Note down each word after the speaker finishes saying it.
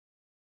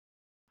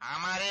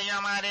Amarillo,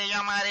 amarillo,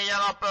 amarillo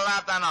los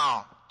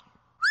plátanos.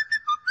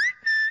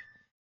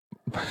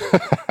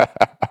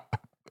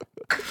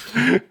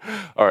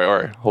 All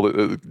right. Hold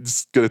it.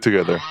 Just get it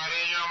together.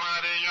 Amarillo,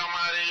 amarillo,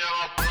 amarillo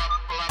los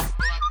plátanos.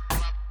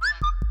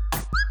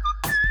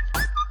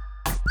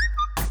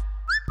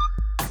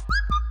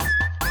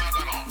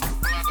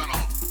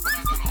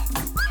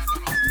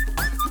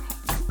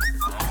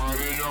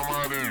 Amarillo,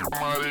 amarillo,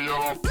 amarillo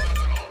los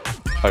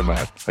plátanos. Hi,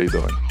 Matt. How you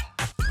doing?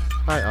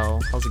 Hi,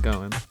 Al. How's it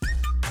going?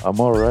 I'm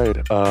all right.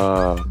 It's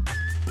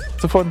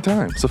a fun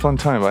time.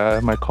 I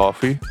have my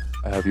coffee.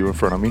 I have you in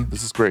front of me.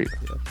 This is great.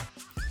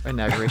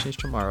 Inauguration's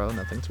tomorrow.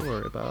 Nothing to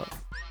worry about.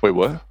 Wait,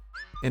 what?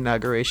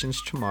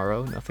 Inauguration's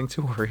tomorrow. Nothing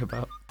to worry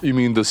about. You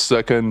mean the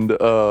second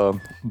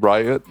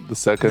riot? The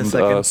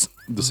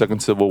second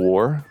Civil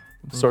War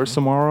starts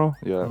tomorrow?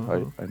 Yeah,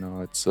 I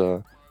know. It's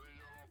a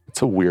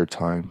weird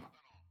time.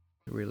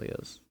 It really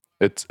is.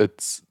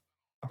 It's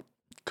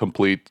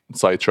complete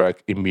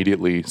sidetrack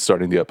immediately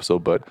starting the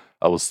episode, but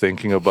I was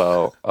thinking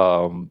about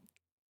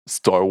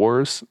Star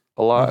Wars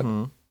a lot,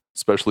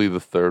 especially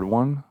the third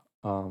one.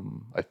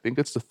 I think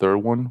it's the third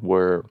one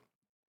where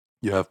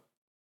you have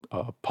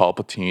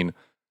Palpatine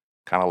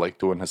kind of like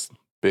doing his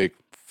big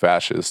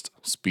fascist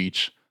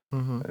speech,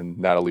 and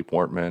Natalie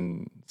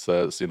Portman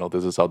says,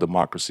 this is how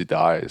democracy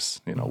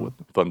dies, with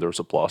thunderous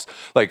applause.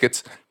 Like,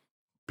 it's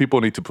people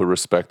need to put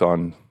respect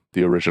on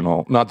the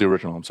original, not the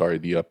original, I'm sorry,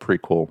 the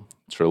prequel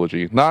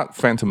trilogy, not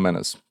Phantom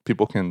Menace.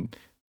 People can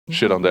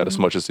shit on that as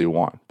much as they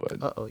want,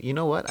 but You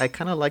know what? I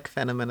kind of like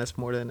Phantom Menace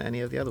more than any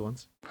of the other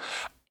ones.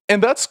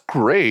 and that's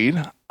great.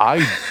 I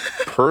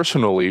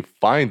personally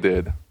find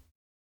it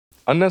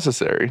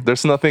unnecessary.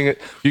 There's nothing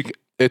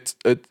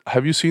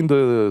have you seen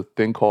the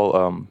thing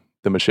called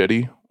the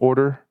Machete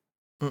Order?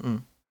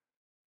 Mm-mm.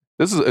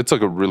 It's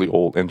like a really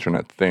old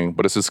internet thing,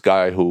 but it's this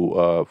guy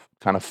who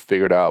kind of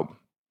figured out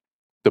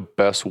the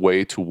best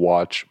way to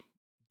watch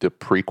the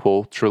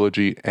prequel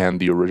trilogy and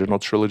the original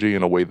trilogy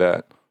in a way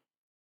that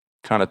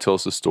kind of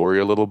tells the story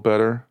a little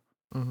better.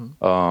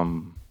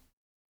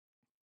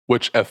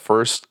 Which at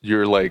first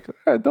you're like,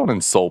 don't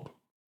insult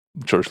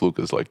George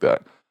Lucas like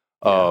that.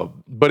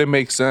 But it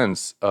makes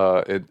sense.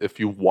 If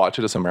you watch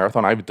it as a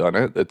marathon, I've done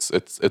it.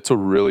 It's a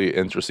really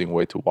interesting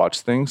way to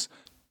watch things,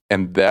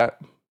 and that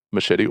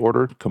Machete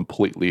Order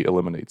completely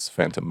eliminates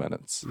Phantom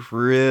Menace.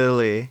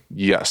 Really?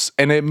 Yes,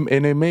 and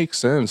it makes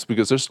sense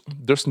because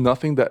there's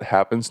nothing that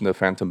happens in the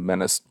Phantom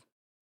Menace,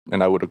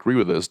 and I would agree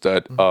with this,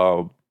 that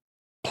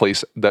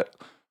place that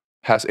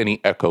has any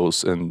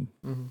echoes in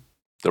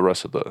the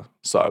rest of the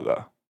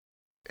saga.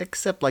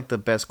 Except like the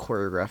best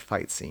choreographed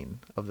fight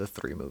scene of the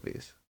three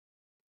movies.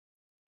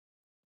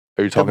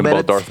 Are you talking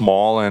about Darth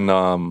Maul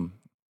and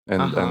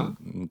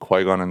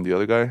Qui-Gon and the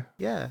other guy?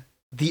 Yeah.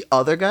 The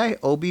other guy,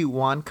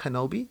 Obi-Wan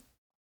Kenobi?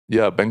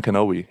 Yeah, Ben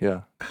Kenobi.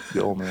 Yeah,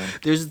 the old man.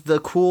 There's the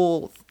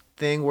cool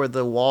thing where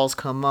the walls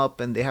come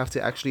up and they have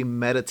to actually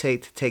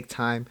meditate to take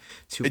time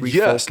to refocus.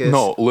 Yes.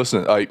 No,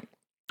 listen.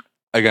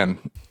 Again,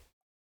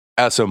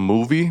 as a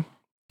movie,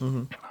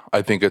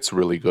 I think it's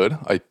really good.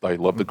 I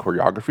love the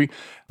choreography.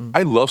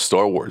 I love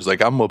Star Wars.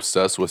 Like, I'm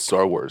obsessed with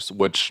Star Wars,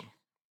 which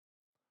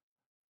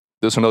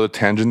there's another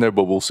tangent there,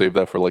 but we'll save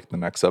that for like the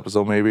next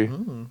episode maybe.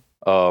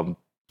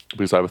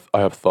 Because I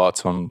have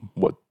thoughts on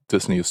what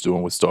Disney is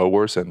doing with Star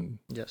Wars, and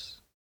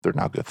they're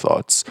not good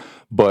thoughts.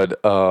 But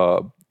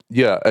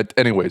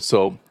anyway,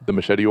 so the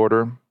Machete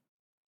Order.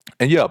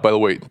 And yeah, by the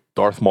way,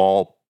 Darth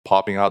Maul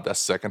popping out that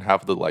second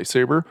half of the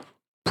lightsaber,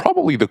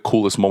 probably the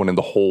coolest moment in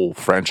the whole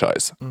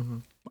franchise,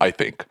 I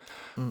think.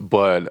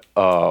 But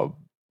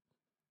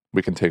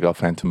we can take out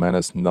Phantom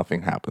Menace,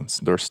 nothing happens.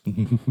 There's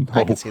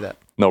I can see that.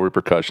 No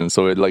repercussions.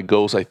 So it like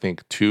goes, I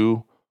think,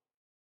 2,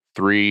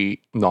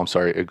 3. No, I'm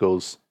sorry. It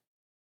goes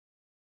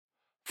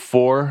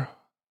 4,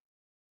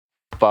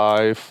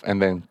 5,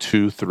 and then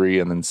 2, 3,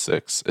 and then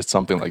 6. It's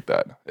something like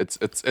that. It's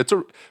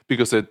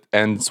because it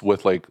ends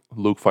with like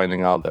Luke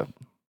finding out that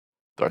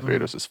Darth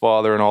Vader's his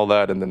father and all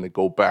that, and then they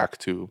go back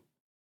to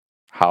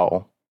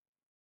how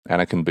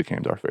Anakin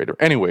became Darth Vader.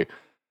 Anyway,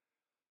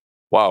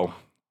 wow.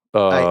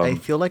 I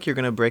feel like you're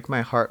gonna break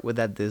my heart with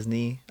that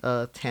Disney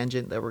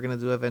tangent that we're gonna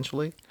do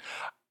eventually.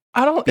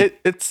 I don't.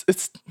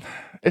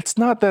 It's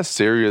not that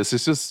serious.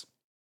 It's just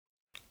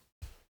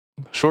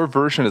short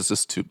version is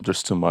just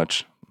there's too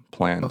much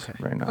planned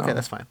right now. Okay,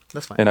 that's fine.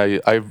 And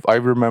I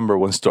remember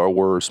when Star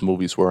Wars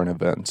movies were an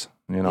event.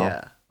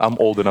 Yeah. I'm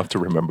old enough to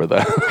remember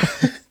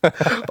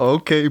that.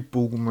 Okay,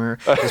 boomer.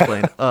 Just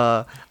playing.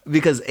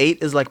 Because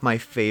 8 is like my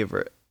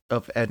favorite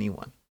of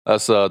anyone.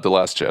 That's The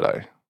Last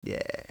Jedi. Yeah.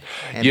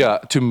 Yeah,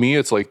 to me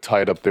it's like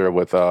tied up there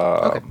with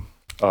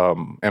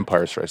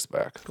Empire Strikes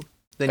Back. Cool.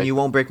 Then you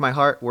won't break my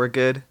heart. We're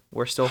good.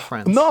 We're still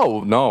friends.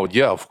 No,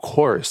 yeah, of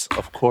course.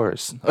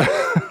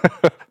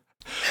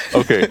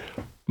 Okay,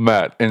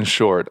 Matt, in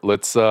short,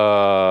 let's what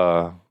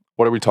are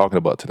we talking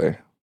about today?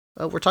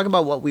 We're talking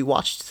about what we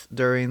watched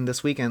during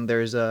this weekend.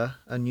 There's a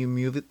new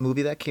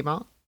movie that came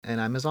out on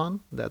Amazon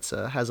that's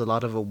has a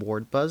lot of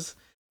award buzz.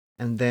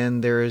 And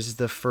then there's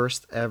the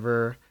first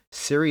ever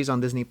series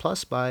on Disney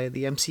Plus by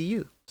the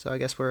MCU. So I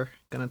guess we're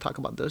gonna talk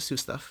about those two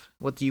stuff.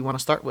 What do you want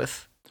to start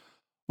with?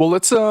 Well,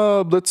 let's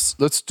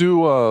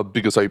do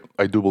because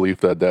I do believe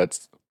that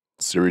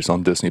series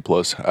on Disney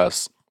Plus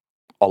has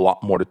a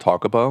lot more to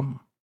talk about,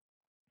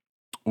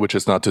 which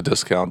is not to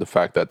discount the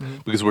fact that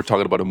because we're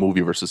talking about a movie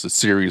versus a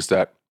series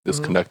that is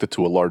connected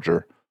to a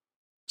larger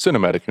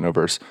cinematic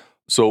universe.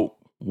 So,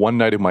 One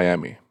Night in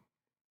Miami,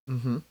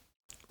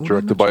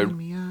 directed by.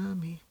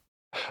 Miami.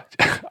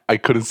 I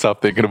couldn't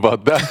stop thinking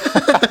about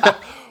that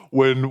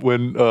when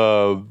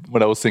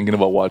I was thinking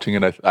about watching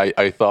it.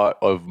 I thought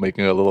of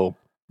making a little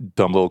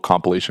dumb little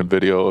compilation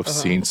video of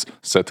scenes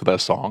set to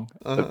that song.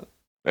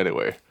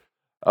 Anyway,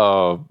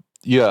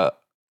 yeah,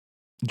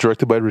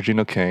 directed by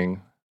Regina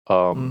King.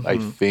 I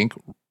think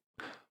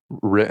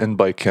written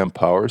by Ken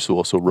Powers, who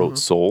also wrote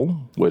Soul,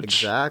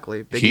 which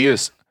Exactly. Big he year.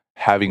 is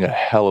having a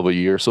hell of a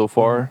year so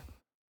far.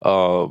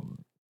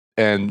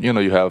 And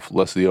you have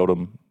Leslie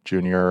Odom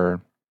Jr.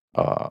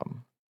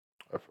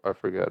 I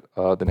forget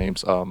the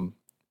names.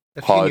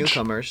 A few Hodge.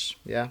 newcomers.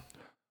 Yeah.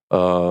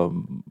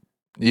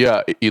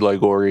 Yeah, Eli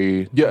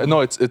Gorey. Yeah,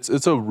 no,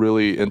 it's a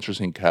really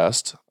interesting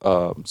cast.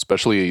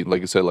 Especially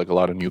like you said, like a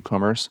lot of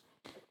newcomers.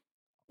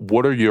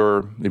 What are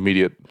your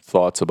immediate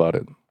thoughts about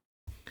it?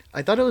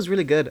 I thought it was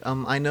really good.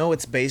 I know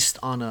it's based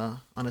on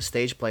a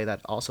stage play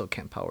that also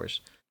Kent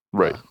Powers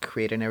Right.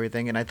 created and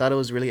everything, and I thought it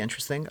was really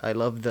interesting. I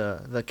love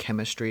the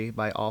chemistry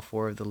by all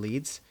four of the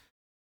leads.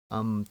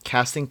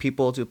 Casting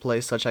people to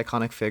play such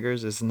iconic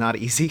figures is not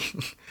easy.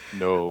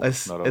 No, not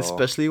at all.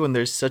 Especially when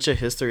there's such a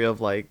history of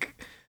like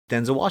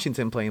Denzel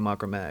Washington playing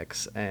Malcolm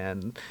X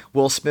and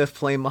Will Smith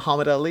playing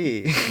Muhammad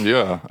Ali.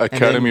 Yeah,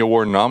 Academy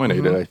Award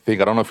nominated. I think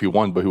I don't know if he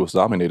won, but he was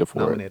nominated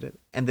for it.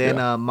 And then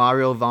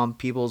Mario Von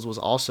Peebles was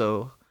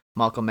also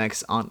Malcolm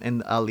X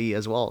in Ali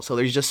as well. So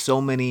there's just so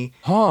many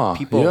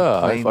people. Yeah,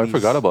 playing I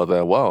forgot about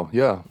that. Wow.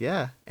 Yeah.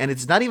 Yeah, and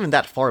it's not even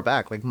that far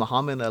back. Like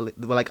Muhammad Ali,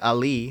 like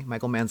Ali,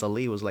 Michael Mann's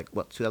Ali was like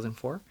what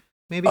 2004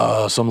 maybe.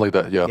 Something like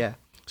that. Yeah. Yeah.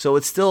 So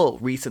it's still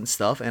recent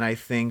stuff, and I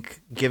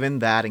think given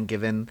that and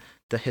given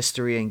the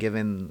history and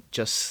given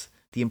just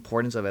the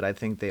importance of it, I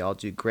think they all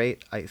do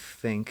great. I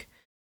think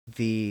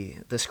the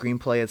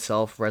screenplay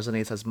itself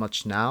resonates as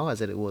much now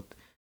as it would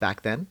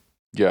back then.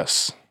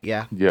 Yes.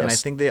 Yeah. Yes. And I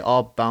think they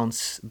all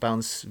bounce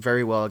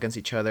very well against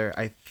each other.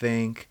 I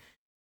think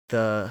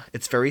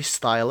it's very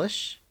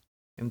stylish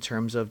in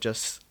terms of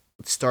just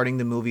starting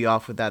the movie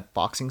off with that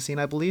boxing scene,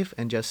 I believe,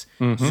 and just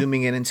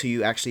zooming in until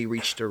you actually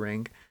reach the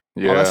ring.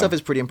 Yeah. All that stuff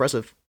is pretty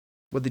impressive.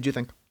 What did you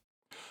think?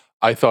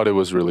 I thought it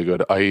was really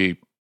good.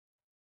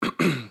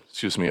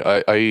 Excuse me.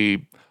 I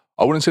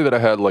wouldn't say that I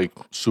had like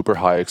super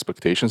high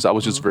expectations. I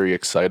was just very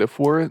excited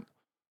for it.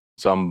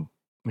 So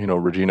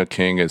Regina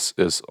King is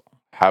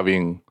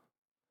having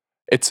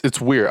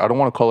it's weird. I don't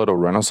want to call it a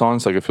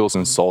renaissance. Like it feels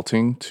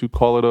insulting to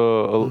call it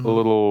a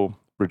little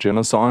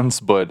renaissance,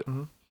 but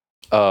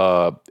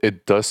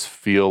it does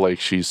feel like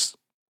she's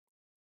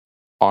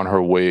on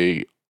her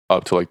way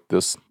up to like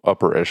this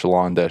upper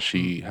echelon that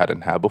she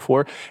hadn't had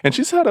before. And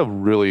she's had a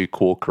really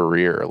cool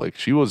career. Like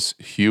she was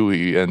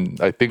Huey,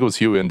 and I think it was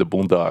Huey in the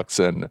Boondocks,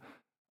 and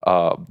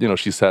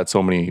she's had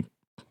so many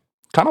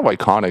kind of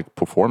iconic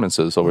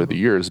performances over the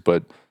years,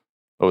 but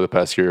over the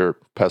past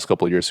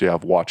couple of years, you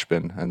have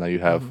Watchmen, and now you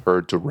have her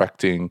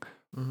directing,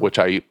 which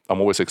I'm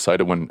always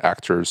excited when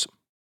actors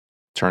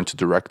turn to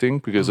directing,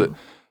 because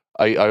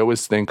I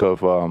always think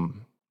of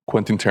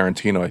Quentin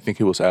Tarantino. I think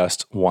he was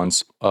asked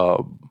once,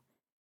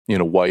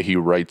 why he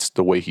writes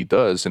the way he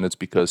does, and it's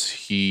because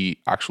he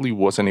actually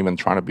wasn't even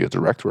trying to be a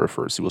director at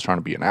first. He was trying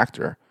to be an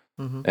actor,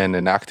 and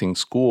in acting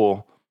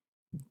school,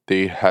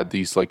 they had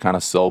these like kind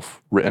of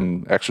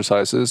self-written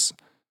exercises,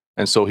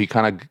 and so he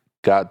kind of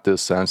got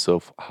this sense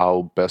of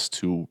how best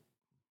to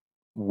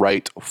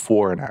write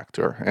for an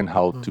actor and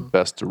how to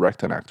best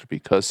direct an actor,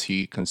 because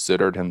he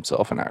considered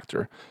himself an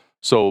actor.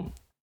 So,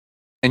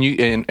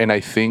 and I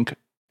think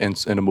in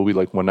a movie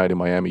like One Night in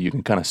Miami, you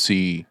can kind of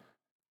see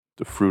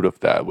the fruit of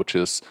that, which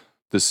is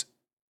this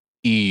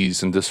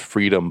ease and this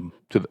freedom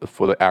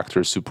for the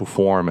actors to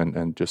perform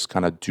and just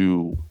kind of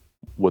do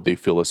what they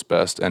feel is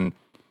best. And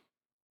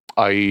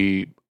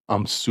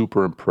I'm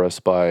super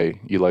impressed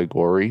by Eli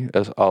Gorey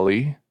as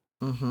Ali.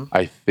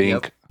 I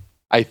think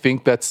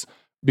that's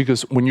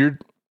because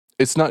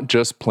it's not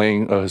just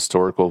playing a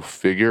historical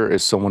figure,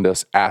 it's someone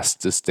that's as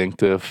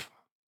distinctive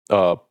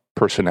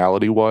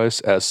personality wise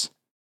as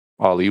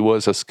Ali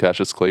was, as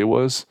Cassius Clay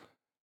was.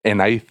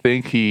 And I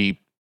think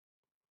he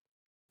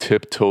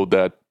tiptoed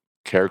that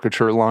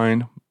caricature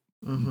line,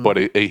 but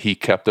he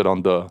kept it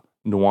on the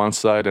nuance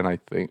side. And I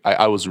think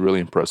I was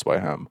really impressed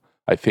by him.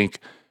 I think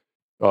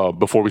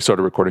before we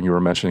started recording, you were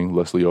mentioning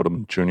Leslie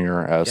Odom Jr.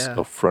 as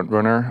a front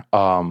runner.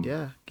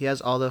 He has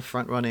all the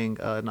front running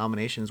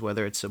nominations,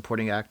 whether it's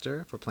supporting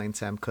actor for playing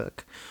Sam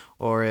Cooke,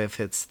 or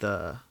if it's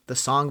the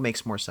song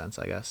makes more sense,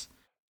 I guess.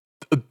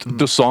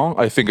 The song,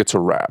 I think it's a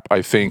rap.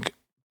 I think,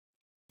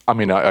 I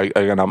mean, I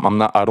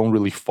don't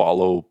really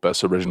follow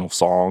best original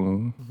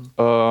song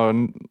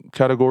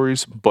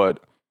categories, but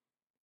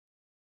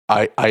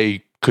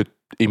I could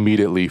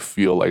immediately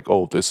feel like,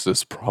 oh, this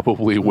is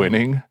probably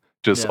winning.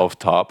 just Yeah. off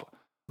top.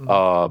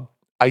 Mhm.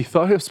 I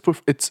thought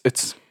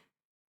it's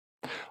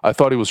I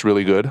thought he was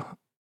really good,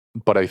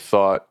 but I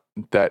thought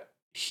that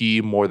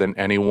he more than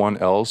anyone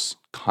else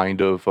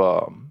kind of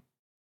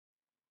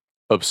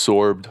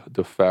absorbed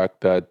the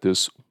fact that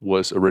this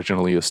was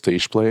originally a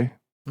stage play,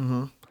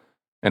 Mhm.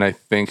 and I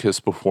think his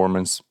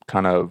performance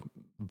kind of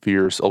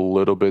veers a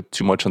little bit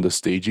too much on the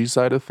stagey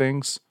side of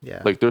things.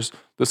 Yeah. Like there's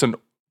an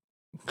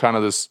kind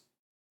of this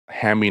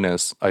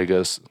hamminess, I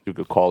guess you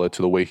could call it,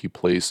 to the way he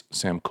plays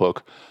Sam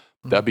Cooke.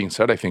 That Mhm. being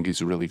said, I think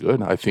he's really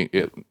good. I think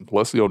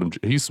Leslie Odom,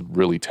 he's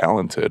really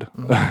talented.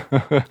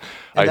 Mhm.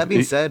 And that being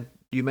I said,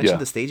 you mentioned yeah,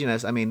 the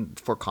staginess. I mean,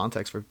 for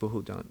context, for people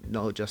who don't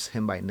know just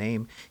him by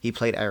name, he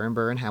played Aaron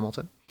Burr in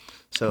Hamilton.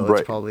 So it's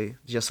right, probably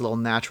just a little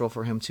natural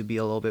for him to be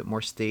a little bit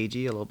more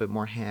stagey, a little bit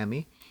more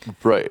hammy.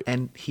 right,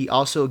 And he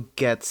also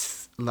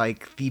gets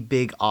like the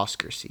big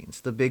Oscar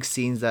scenes, the big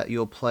scenes that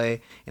you'll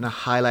play in a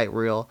highlight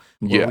reel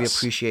where we yes,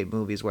 appreciate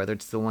movies, whether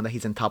it's the one that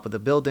he's in top of the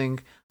building,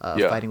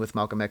 yeah. fighting with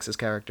Malcolm X's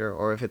character,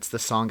 or if it's the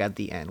song at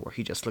the end where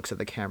he just looks at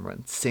the camera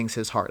and sings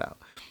his heart out.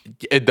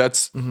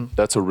 Hmm.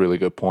 That's a really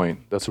good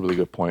point. That's a really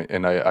good point,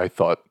 and I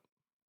thought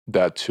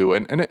that too,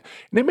 and it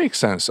makes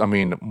sense. I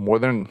mean, more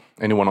than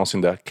anyone else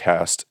in that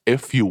cast,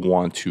 if you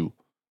want to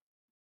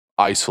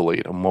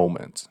isolate a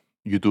moment,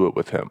 you do it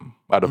with him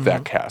out of Hmm.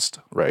 that cast,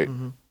 right?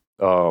 Hmm.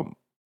 Um,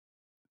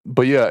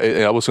 but yeah,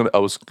 I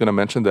was gonna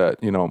mention that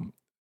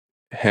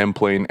him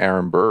playing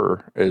Aaron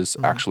Burr is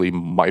Hmm. actually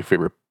my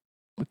favorite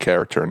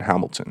character in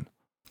Hamilton.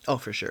 Oh,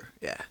 for sure.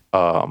 Yeah.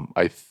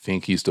 I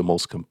think he's the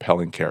most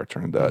compelling character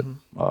in that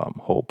Hmm.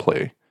 whole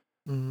play.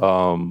 Hmm.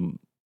 Um,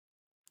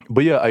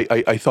 but yeah,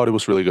 I thought it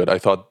was really good. I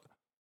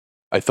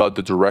thought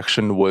the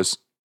direction was,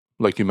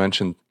 like you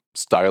mentioned,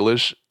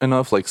 stylish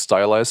enough, like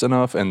stylized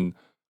enough, and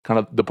kind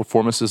of the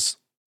performances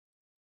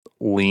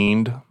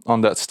leaned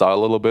on that style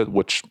a little bit,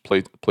 which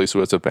plays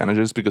to its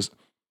advantages because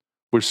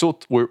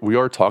we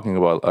are talking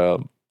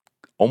about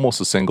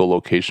almost a single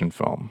location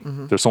film.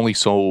 Hmm. There's only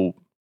so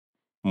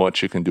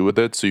much you can do with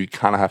it, so you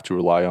kind of have to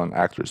rely on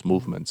actors' Hmm.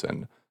 movements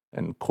and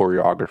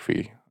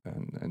choreography,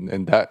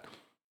 and that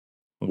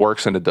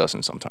works and it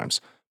doesn't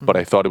sometimes. But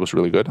Hmm. I thought it was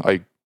really good.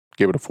 I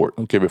gave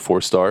it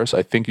 4 stars.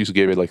 I think you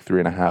gave it like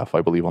 3.5,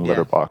 I believe, on Yeah,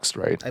 Letterboxd,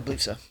 right? I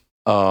believe so.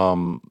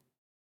 Um,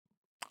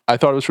 I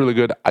thought it was really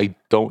good. I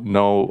don't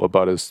know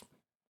about his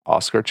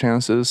Oscar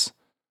chances.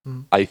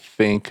 Hmm. I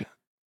think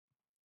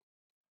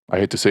I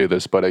hate to say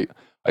this, but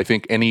I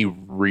think any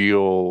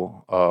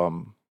real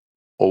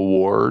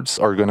awards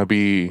are going to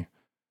be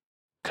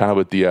kind of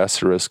with the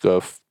asterisk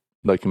of,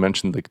 like you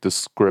mentioned, like the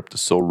script is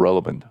so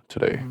relevant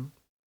today. Hmm.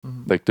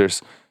 Hmm. Like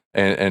there's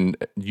and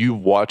you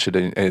watch it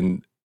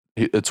and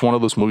it's one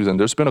of those movies, and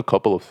there's been a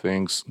couple of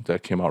things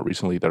that came out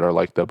recently that are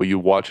like that, but you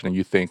watch it and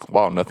you think,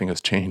 wow, nothing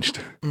has changed.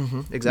 Hmm.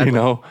 you Exactly.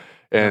 know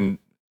Yeah. and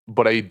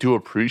but I do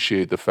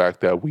appreciate the fact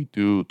that we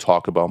do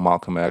talk about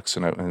Malcolm X,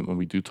 and when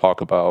we do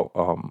talk about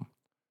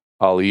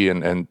Ali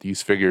and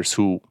these figures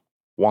who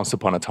once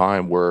upon a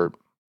time were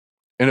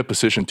in a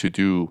position to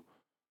do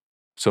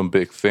some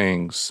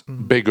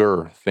Hmm.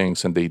 bigger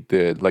things than they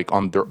did, like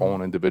on their Hmm.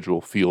 own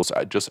individual fields,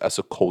 just as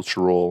a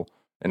cultural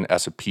and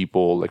as a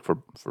people, like for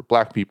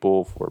black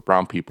people, for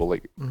brown people,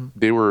 like Hmm.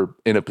 they were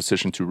in a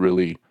position to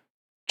really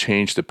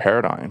change the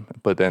paradigm.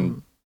 But then, Hmm.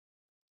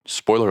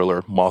 spoiler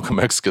alert, Malcolm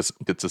X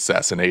gets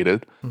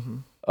assassinated. Hmm.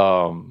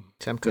 Um,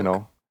 Sam you Cooke.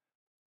 know,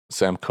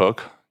 Sam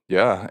Cooke,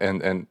 yeah,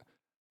 and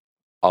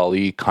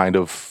Ali kind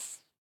of,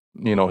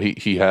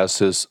 he has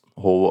his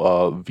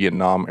whole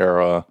Vietnam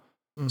era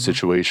Hmm.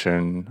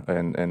 situation,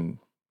 and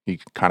he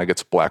kind of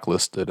gets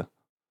blacklisted,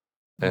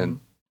 Hmm. and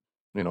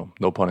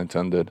no pun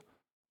intended.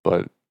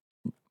 But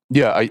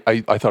yeah,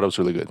 I thought it was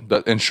really good.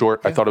 In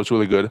short, I Yeah. thought it was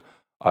really good.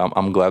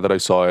 I'm glad that I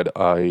saw it.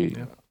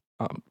 Yeah.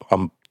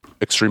 I'm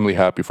extremely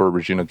happy for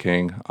Regina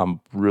King. I'm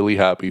really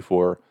happy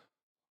for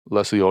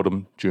Leslie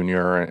Odom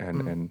Jr.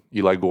 and Mm. and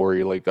Eli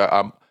Gorey. Like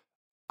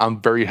I'm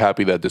very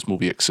happy that this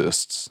movie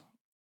exists.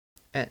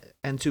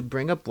 And to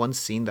bring up one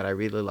scene that I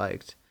really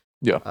liked,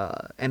 Yeah.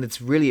 and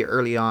it's really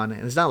early on,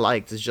 and it's not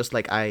liked, it's just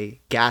like I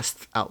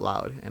gasped out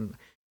loud, and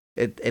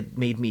it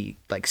made me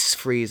like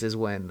freeze, is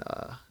when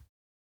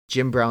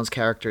Jim Brown's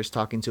character is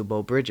talking to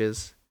Beau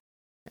Bridges,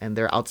 and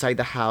they're outside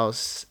the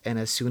house, and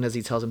as soon as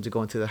he tells him to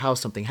go into the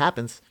house, something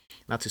happens.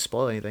 Not to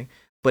spoil anything,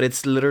 but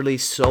it's literally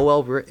so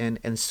well written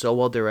and so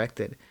well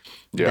directed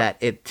Yeah. that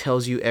it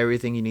tells you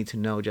everything you need to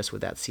know just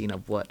with that scene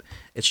of what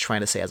it's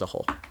trying to say as a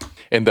whole.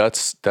 And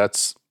that's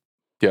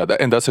yeah,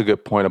 and that's a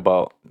good point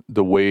about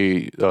the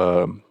way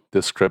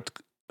the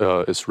script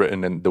is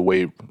written, and the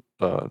way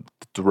the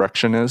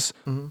direction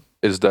Hmm.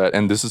 is that,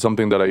 and this is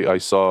something that I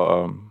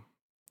saw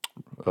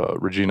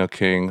Regina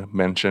King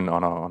mention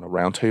on a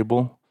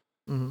roundtable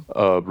Hmm.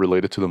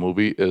 related to the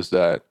movie, is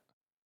that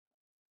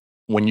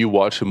when you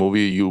watch a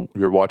movie,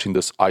 you're watching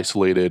this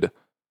isolated,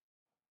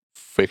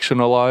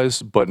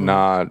 fictionalized but Hmm.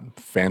 not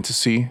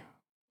fantasy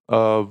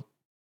uh,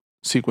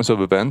 sequence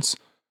of events,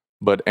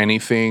 but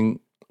anything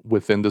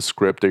within the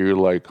script that you're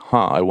like,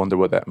 huh, I wonder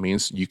what that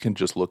means, you can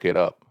just look it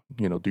up,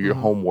 do your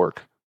Hmm.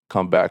 homework,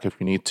 come back if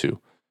you need to.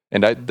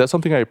 And that's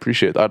something I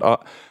appreciate.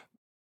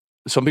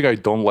 Something I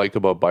don't like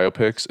about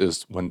biopics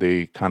is when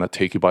they kind of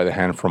take you by the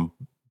hand from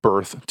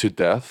birth to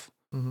death.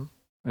 Mm-hmm.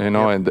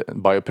 And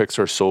biopics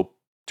are so,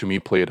 to me,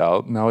 played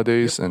out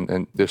nowadays,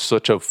 and there's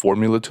such a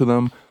formula to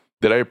them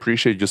that I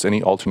appreciate just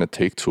any alternate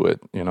take to it,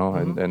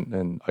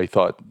 and I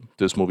thought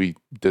this movie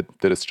did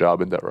its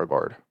job in that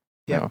regard.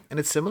 Yeah, and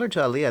it's similar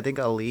to Ali. I think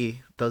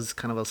Ali does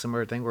kind of a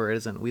similar thing where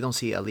we don't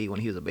see Ali when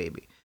he was a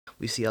baby.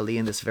 We see Ali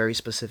in this very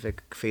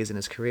specific phase in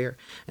his career,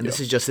 and this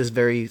is just this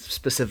very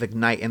specific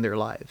night in their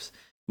lives,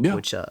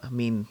 which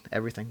mean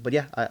everything. But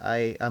yeah,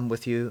 I'm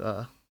with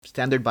you.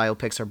 Standard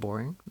biopics are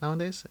boring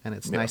nowadays, and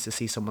it's nice to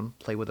see someone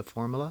play with a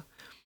formula.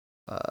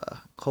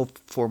 Hope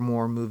for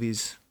more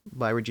movies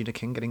by Regina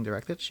King getting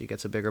directed. She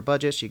gets a bigger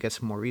budget. She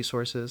gets more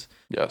resources.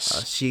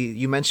 Yes.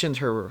 You mentioned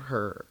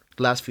her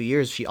last few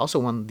years. She also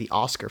won the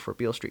Oscar for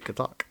Beale Street Could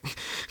Talk.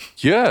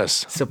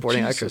 Yes.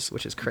 Supporting actress,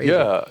 which is crazy.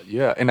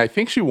 Yeah. And I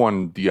think she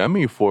won the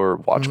Emmy for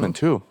Watchmen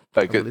too.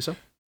 Like so.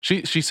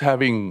 She's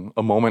having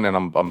a moment, and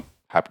I'm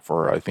happy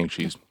for her. I think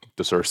she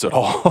deserves it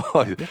all.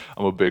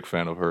 I'm a big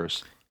fan of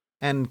hers.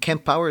 And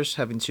Kent Powers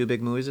having 2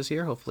 big movies this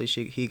year. Hopefully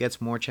he gets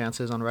more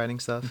chances on writing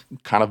stuff.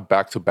 Kind of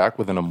back to back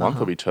within a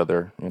month of each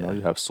other.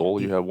 You have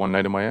Soul, you have One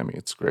Night in Miami.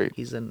 It's great.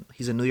 He's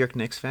a New York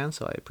Knicks fan,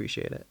 so I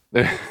appreciate it.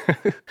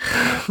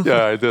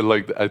 Yeah, I did.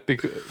 I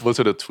think, was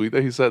it a tweet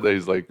that he said that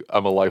he's like,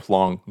 I'm a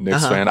lifelong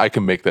Knicks fan. I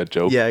can make that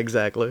joke. Yeah,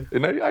 exactly.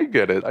 And I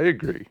get it. I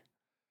agree.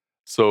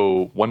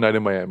 So One Night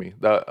in Miami.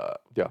 That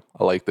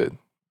I liked it.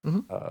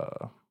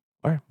 All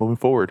right, moving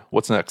forward.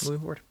 What's next?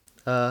 Moving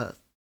forward.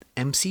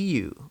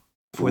 MCU.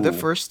 For the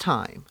first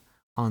time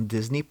on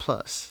Disney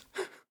Plus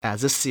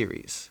as a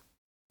series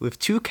with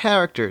 2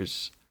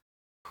 characters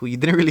who you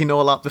didn't really know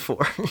a lot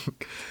before.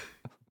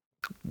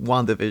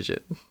 WandaVision.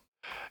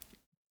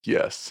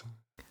 Yes.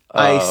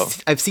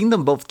 I've seen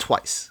them both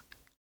twice.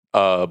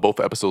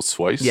 Both episodes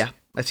twice? Yeah,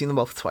 I've seen them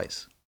both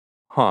twice.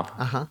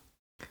 Huh.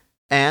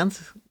 And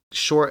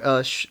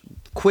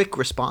quick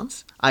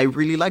response. I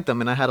really liked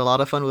them, and I had a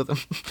lot of fun with them.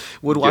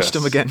 Would watch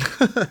them again.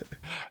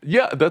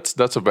 Yeah, that's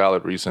a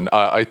valid reason.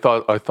 I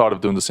thought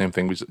of doing the same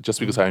thing just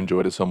because I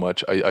enjoyed it so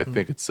much. I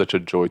think it's such a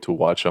joy to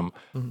watch them.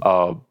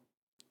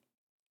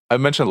 I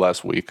mentioned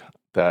last week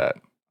that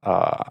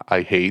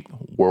I hate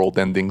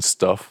world-ending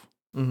stuff.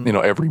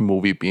 Every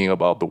movie being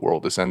about the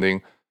world is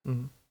ending.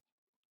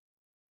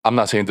 I'm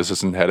not saying this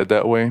isn't headed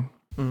that way.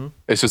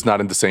 It's just not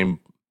in the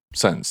same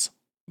sense.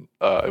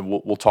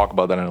 We'll talk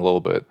about that in a little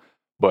bit,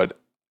 but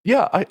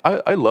yeah,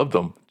 I love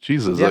them.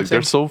 Jesus,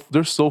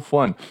 they're so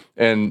fun.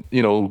 And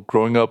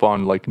growing up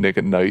on like Nick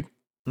at Night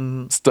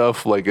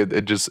stuff, like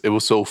it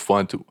was so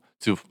fun to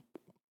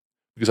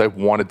because I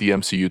wanted the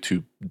MCU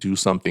to do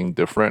something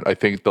different. I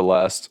think the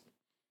last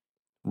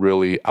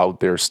really out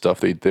there stuff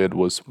they did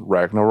was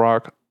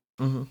Ragnarok,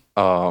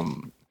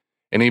 and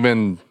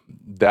even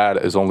that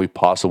is only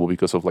possible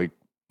because of like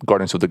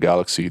Guardians of the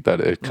Galaxy. That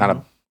it kind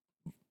of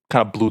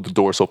blew the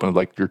doors open.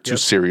 Like, you're too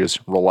serious.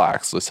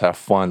 Relax. Let's have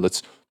fun.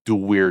 Let's do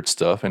weird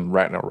stuff. And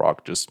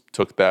Ragnarok just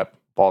took that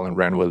ball and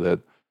ran with it.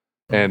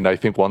 And I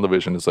think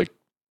WandaVision is like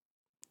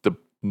the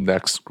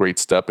next great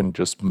step in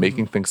just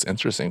making things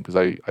interesting, because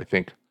I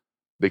think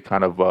they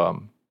kind of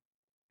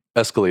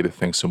escalated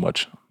things too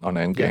much on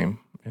Endgame.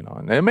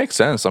 And it makes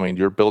sense. I mean,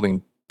 you're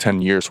building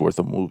 10 years worth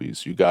of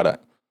movies. You gotta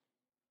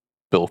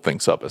build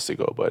things up as they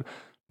go. But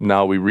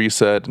now we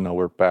reset. Now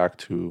we're back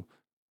to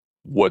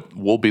what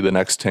will be the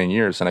next 10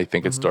 years. And I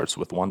think it starts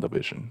with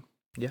WandaVision.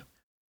 Yeah.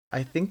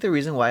 I think the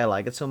reason why I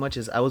like it so much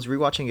is I was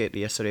rewatching it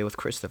yesterday with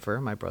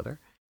Christopher, my brother.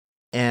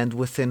 And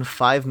within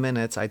 5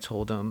 minutes, I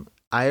told him,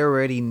 I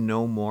already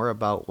know more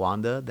about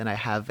Wanda than I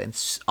have in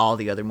all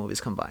the other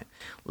movies combined.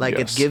 Like,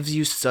 it gives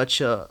you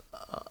such a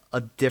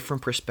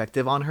different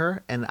perspective on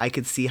her, and I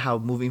could see how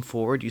moving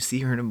forward you see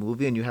her in a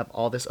movie and you have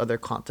all this other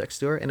context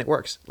to her, and it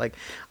works. Like,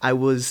 I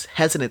was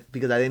hesitant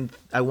because I didn't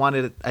want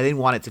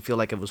it to feel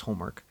like it was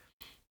homework,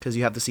 because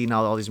you have to see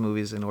now all these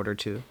movies in order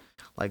to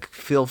like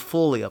feel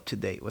fully up to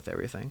date with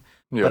everything.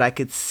 Yeah. But I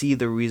could see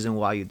the reason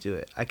why you do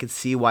it. I could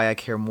see why I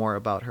care more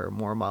about her,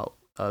 more about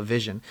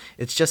Vision.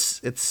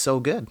 It's so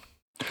good.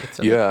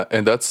 Good.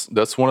 And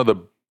that's one of the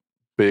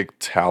big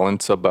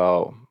talents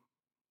about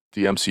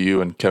the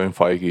MCU and Kevin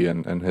Feige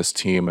and his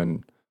team.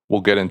 And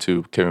we'll get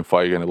into Kevin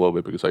Feige in a little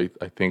bit, because I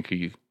think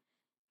he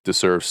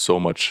deserves so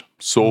much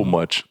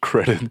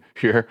credit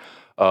here.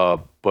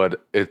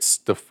 But it's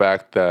the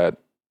fact that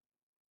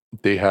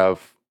they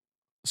have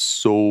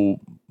so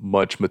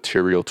much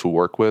material to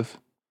work with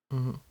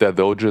that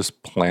they'll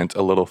just plant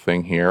a little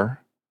thing here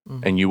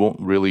and you won't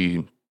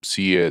really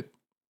see it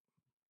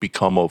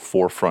become a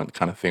forefront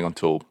kind of thing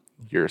until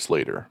years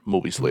later,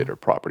 movies later,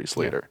 properties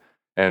later.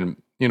 And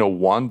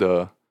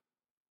Wanda,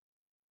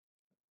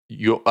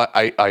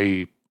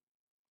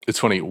 it's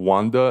funny,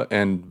 Wanda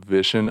and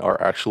Vision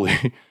are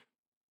actually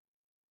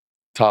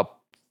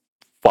top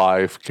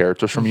 5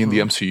 characters for me in the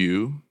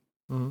MCU.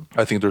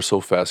 I think they're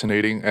so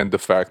fascinating, and the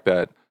fact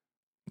that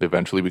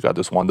eventually we got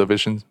this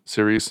WandaVision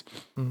series,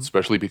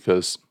 especially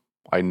because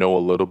I know a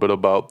little bit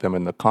about them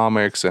in the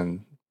comics,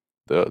 and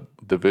the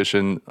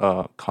Division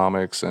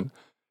comics, and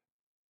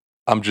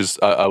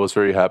I was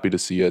very happy to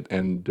see it.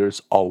 And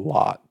there's a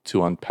lot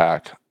to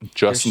unpack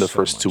just There's in the so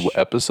first two much.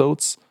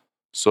 episodes.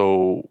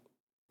 So,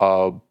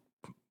 uh,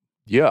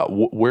 yeah,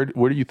 where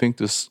do you think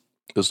this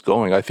is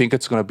going? I think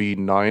it's going to be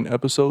 9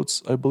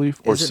 episodes, I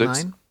believe, or Is it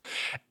six.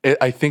 9?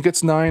 I think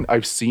it's 9.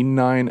 I've seen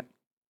 9.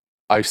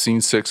 I've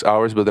seen 6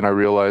 hours, but then I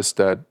realized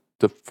that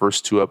the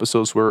first 2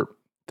 episodes were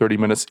 30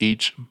 minutes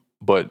each.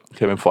 But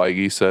Kevin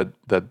Feige said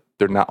that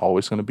they're not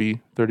always going to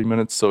be 30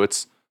 minutes. So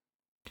it's,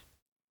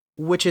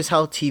 Which is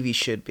how TV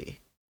should be.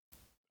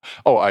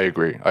 oh, I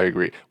agree. I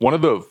agree. One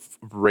of the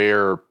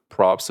rare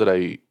props that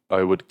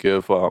I would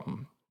give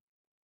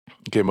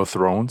Game of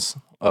Thrones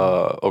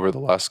over the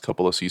last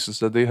couple of seasons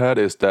that they had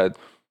is that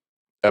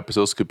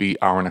episodes could be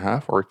hour and a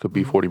half or it could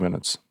be Mhm. 40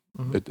 minutes.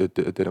 Mhm. It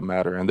didn't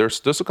matter. And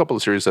there's a couple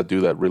of series that do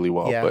that really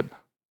well. Yeah.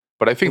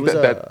 But I It think was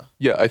that a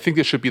yeah, I think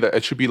it should be that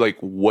it should be like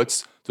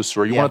what's the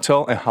story you yeah. want to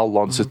tell and how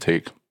long does Mhm. it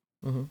take?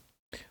 Mhm.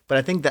 But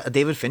I think that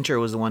David Fincher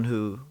was the one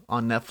who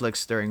on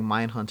Netflix during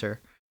Mindhunter,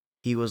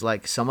 he was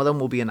like, some of them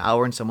will be an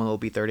hour and some of them will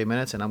be 30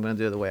 minutes, and I'm gonna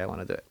do it the way I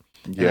want to do it.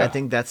 And I Yeah.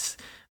 think that's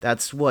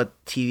what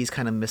TV's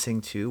kind of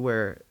missing too,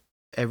 where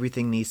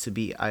everything needs to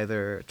be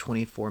either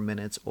 24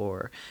 minutes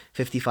or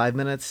 55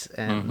 minutes.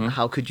 And Mhm.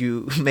 how could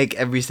you make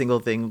every single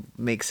thing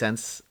make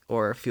sense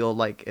or feel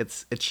like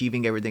it's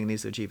achieving everything it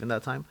needs to achieve in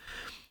that time?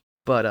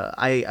 But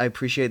I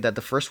appreciate that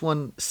the first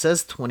one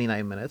says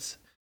 29 minutes,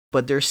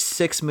 but there's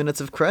 6 minutes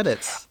of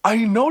credits. I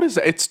noticed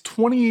that it's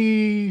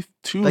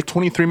 22, Like,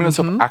 23 minutes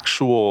of mm-hmm.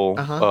 actual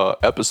Uh-huh.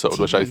 episode,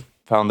 which I TV.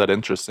 found that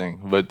interesting.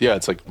 But yeah,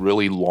 it's like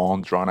really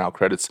long, drawn out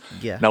credits.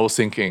 Yeah. And I was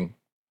thinking,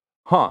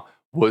 huh,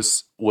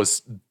 was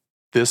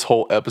this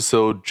whole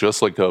episode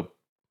just like a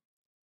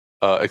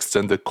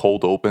extended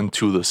cold open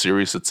to the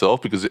series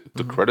itself? Because the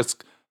Mhm. credits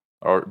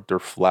they're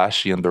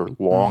flashy and they're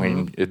long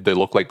Mhm. and they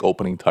look like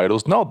opening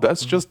titles. No,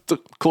 that's Mhm. just the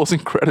closing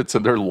credits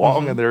and they're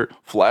long and Mhm. they're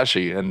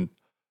flashy and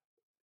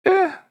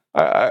yeah,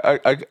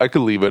 I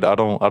could leave it. I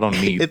don't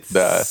need It's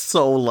that.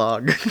 so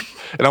long.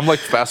 And I'm like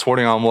fast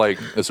forwarding. I'm like,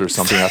 is there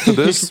something after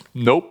this?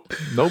 Nope,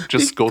 nope.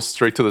 Just go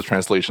straight to the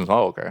translations.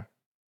 Oh, okay.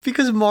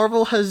 Because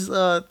Marvel has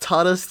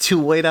taught us to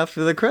wait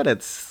after the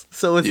credits.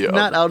 So it's Yeah.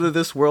 not out of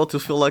this world to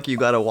feel like you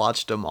gotta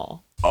watch them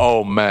all.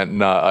 Oh man,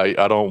 nah.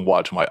 I don't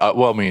watch my.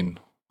 Well, I mean,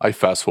 I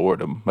fast forward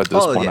them at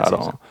this Oh, point. yes, I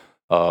yes.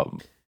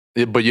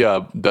 don't. But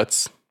yeah,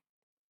 that's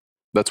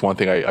one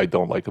thing I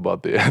don't like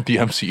about the the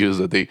MCU is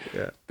that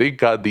Yeah. they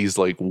got these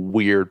like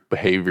weird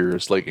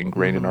behaviors like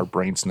ingrained in Mhm. our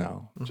brains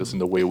now, just Mhm. in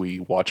the way we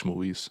watch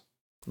movies.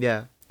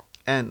 Yeah.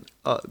 And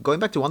going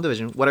back to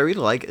WandaVision, what I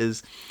really like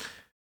is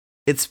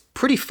it's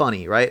pretty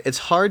funny, right? It's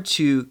hard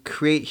to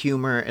create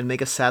humor and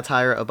make a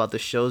satire about the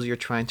shows you're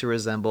trying to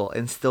resemble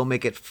and still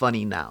make it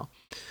funny now.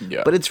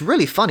 Yeah. But it's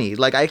really funny.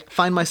 Like, I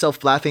find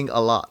myself laughing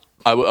a lot.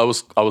 I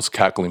was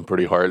cackling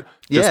pretty hard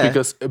just Yeah.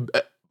 because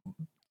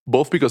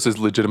both because it's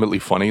legitimately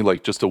funny,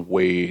 like just the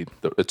way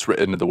that it's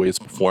written and the way it's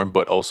performed,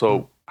 but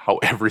also how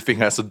everything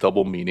has a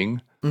double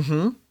meaning.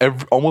 Mm-hmm.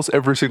 Almost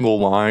every single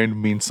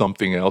line means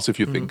something else if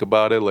you Mhm. think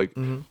about it. Like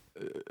Mhm.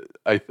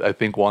 I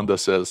think Wanda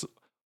says,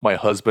 "My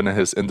husband and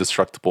his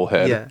indestructible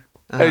head," Yeah.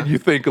 and you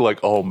think like,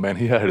 "Oh man,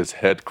 he had his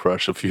head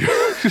crushed a few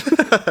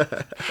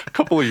a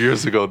couple of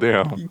years ago."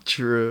 Damn.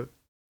 True.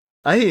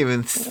 I didn't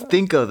even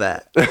think of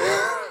that.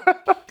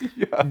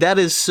 Yeah. That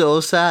is so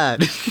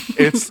sad.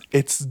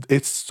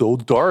 It's so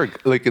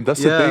dark. Like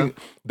that's the Yeah. thing.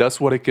 That's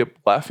what I kept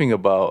laughing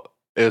about.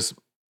 Is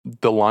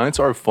the lines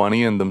are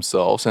funny in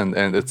themselves, and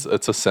it's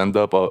a send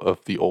up of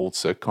the old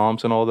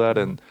sitcoms and all that,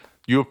 and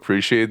you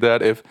appreciate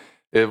that if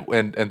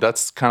and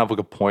that's kind of like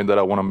a point that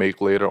I want to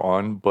make later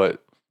on,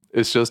 but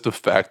it's just the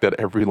fact that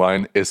every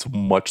line is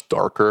much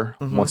darker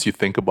Mhm. once you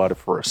think about it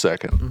for a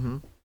second. Mm-hmm.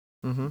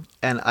 Mm-hmm.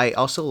 And I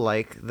also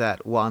like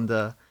that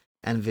Wanda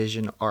and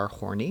Vision are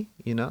horny,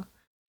 you know?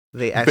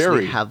 They actually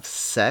Very. have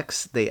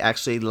sex. They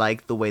actually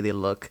like the way they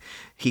look.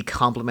 He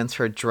compliments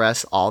her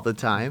dress all the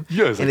time.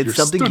 Yeah, it's and like, it's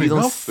 "Your something you stunning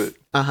don't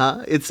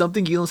outfit." It's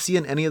something you don't see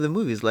in any of the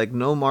movies. Like,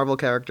 no Marvel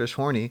character's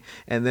horny.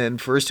 And then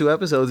first 2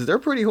 episodes, they're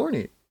pretty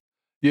horny.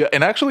 Yeah,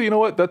 and actually, you know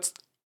what? That's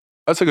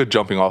a good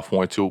jumping off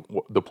point to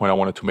the point I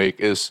wanted to make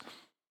is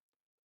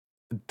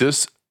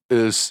this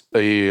is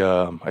a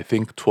I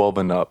think 12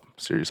 and up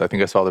series. I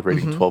think I saw the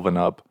rating Mhm. 12 and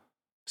up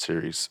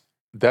series.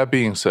 That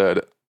being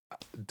said,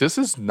 this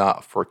is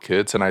not for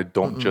kids, and I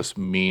don't Mm-mm. just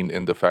mean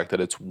in the fact that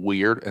it's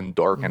weird and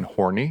dark and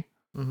horny.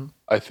 Mm-hmm.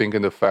 I think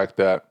in the fact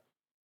that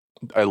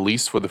at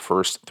least for the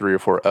first 3 or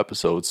 4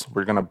 episodes,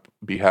 we're gonna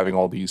be having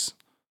all these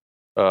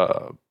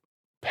uh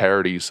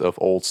parodies of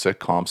old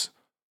sitcoms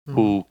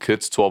who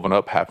kids 12 and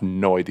up have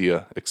no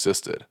idea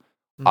existed.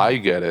 I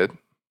get it.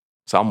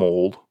 'Cause I'm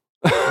old.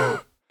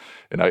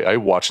 And I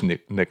watch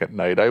Nick at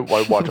Night. I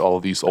watch all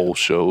of these old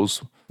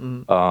shows.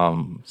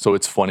 So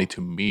it's funny to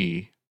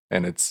me,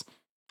 and it's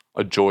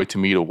a joy to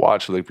me to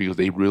watch, like because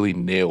they really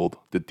nailed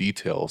the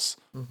details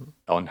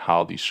on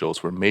how these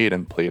shows were made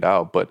and played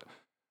out. But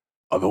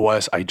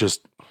otherwise,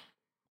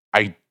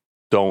 I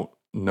don't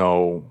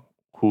know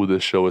who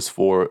this show is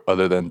for,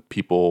 other than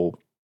people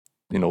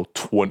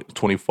 20,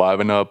 25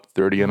 and up,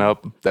 30 and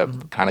up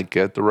that kind of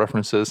get the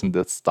references and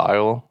that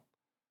style.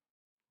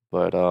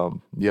 But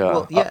yeah.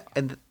 Well, yeah,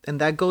 and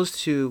that goes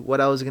to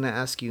what I was gonna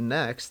ask you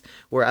next,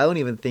 where I don't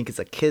even think it's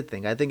a kid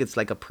thing. I think it's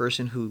like a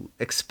person who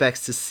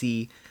expects to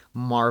see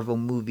Marvel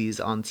movies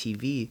on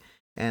TV,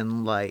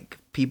 and like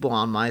people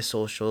on my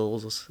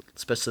socials,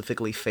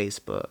 specifically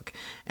Facebook,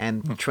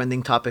 and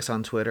trending topics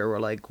on Twitter were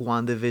like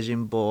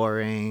WandaVision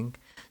boring,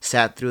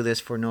 sat through this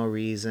for no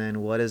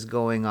reason, what is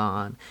going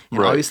on? And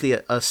Right. obviously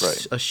a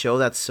Right. show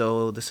that's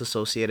so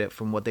disassociated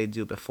from what they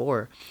do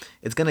before,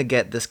 it's gonna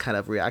get this kind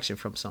of reaction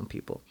from some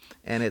people.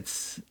 And I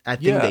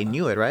think Yeah. they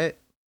knew it, right?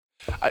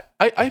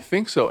 I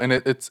think so, and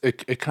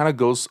it kind of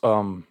goes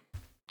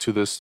to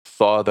this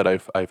thought that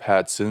I've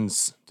had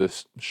since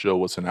this show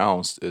was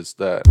announced, is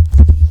that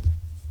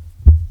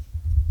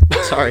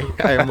Sorry,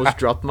 I almost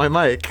dropped my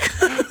mic.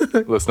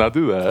 let's not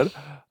do that.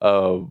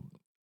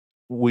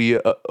 We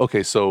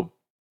okay, so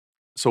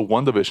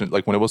WandaVision,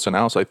 like when it was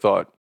announced, I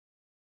thought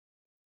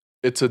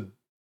it's a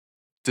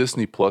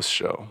Disney Plus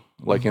show.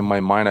 Like in my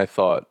mind, I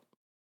thought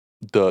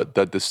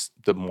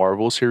the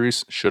Marvel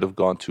series should have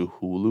gone to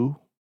Hulu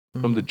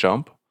from the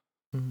jump.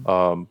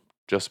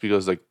 Just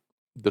because like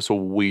there's a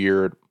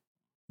weird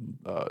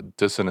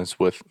dissonance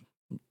with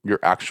your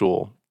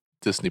actual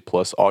Disney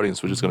Plus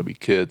audience, which is going to be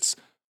kids.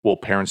 Well,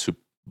 parents who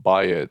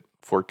buy it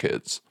for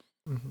kids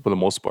for the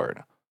most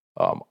part.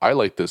 I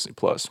like Disney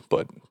Plus,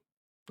 but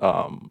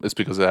it's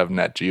because they have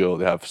Nat Geo,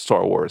 they have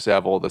Star Wars, they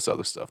have all this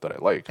other stuff that I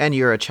like. And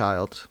you're a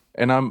child.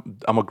 And I'm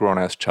a grown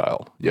ass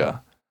child, yeah.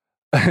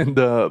 And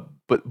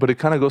but it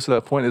kind of goes to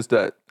that point, is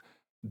that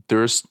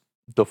there's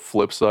the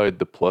flip side,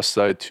 the plus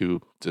side to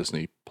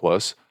Disney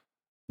Plus,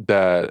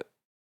 that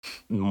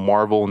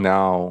Marvel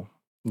now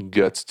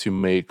gets to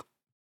make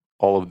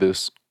all of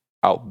this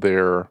out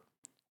there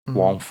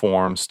long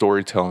form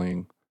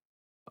storytelling,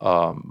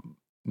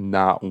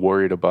 not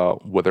worried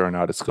about whether or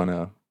not it's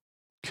gonna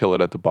kill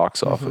it at the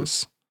box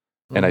office.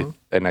 And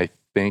I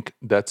think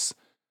that's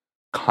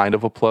kind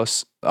of a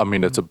plus. I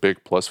mean, it's a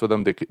big plus for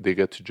them. They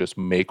get to just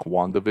make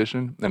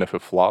WandaVision, and if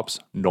it flops,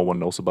 no one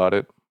knows about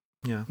it.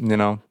 Yeah.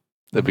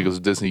 Because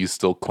Disney is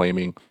still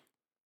claiming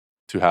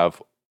to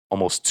have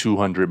almost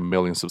 200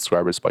 million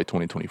subscribers by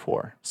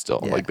 2024. Still,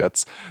 like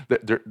that's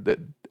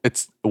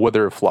it's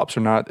whether it flops or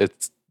not,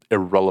 it's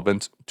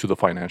irrelevant to the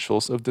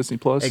financials of Disney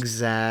Plus.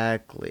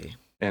 Exactly.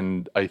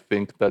 And I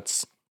think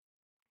that's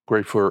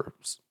great for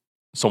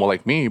someone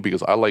like me,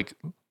 because I like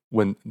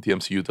when the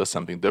MCU does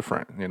something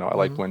different. I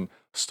like when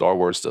Star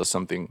Wars does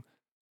something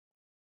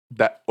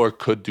that, or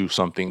could do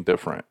something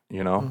different.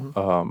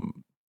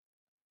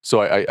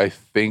 So I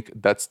think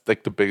that's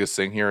like the biggest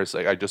thing here, is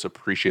like I just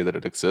appreciate that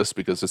it exists,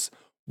 because it's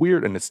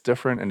weird and it's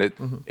different, and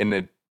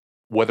it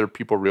whether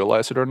people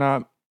realize it or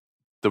not,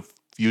 the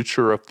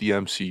future of the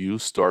MCU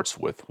starts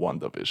with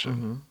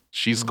WandaVision.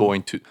 She's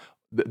going to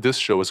this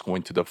show is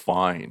going to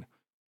define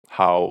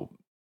how,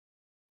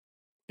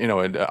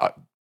 and I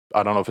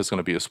don't know if it's going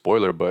to be a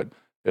spoiler, but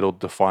it'll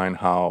define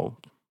how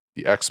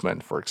the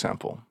X-Men, for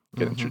example,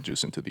 get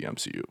introduced into the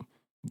MCU.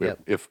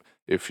 Yep.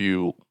 If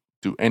you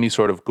do any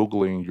sort of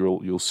Googling,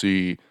 you'll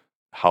see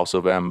House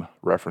of M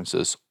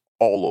references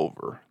all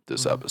over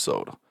this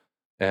episode.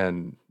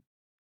 And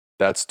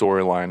that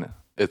storyline,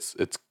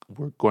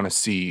 we're going to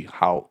see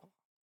how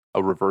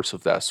a reverse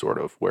of that, sort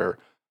of, where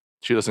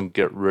she doesn't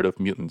get rid of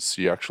mutants,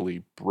 she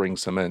actually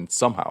brings them in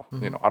somehow.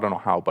 I don't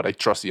know how, but I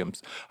trust the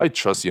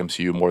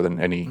MCU more than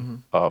any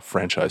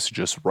franchise to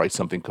just write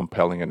something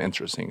compelling and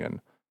interesting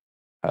and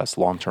has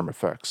long-term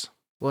effects.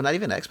 Well, not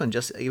even X-Men,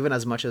 just even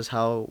as much as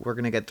how we're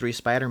gonna get 3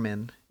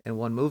 Spider-Men in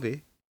one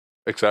movie.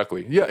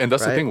 Exactly. Yeah, and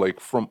that's the Right? thing. Like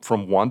from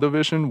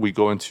WandaVision, we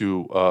go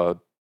into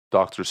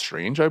Doctor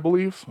Strange, I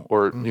believe,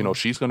 or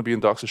she's going to be in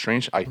Doctor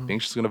Strange. I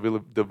think she's going to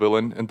be the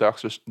villain in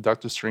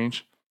Doctor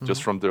Strange,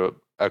 just from the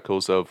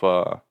echoes of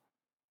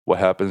what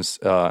happens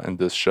in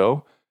this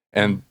show.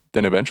 And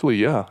then eventually,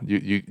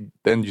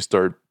 you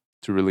start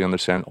to really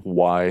understand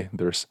why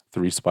there's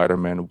 3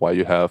 Spider-Men, why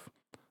you have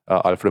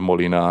Alfred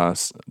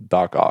Molina's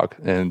Doc Ock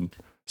and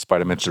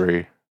Spider-Man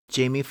 3.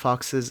 Jamie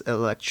Foxx's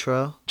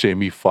Electro.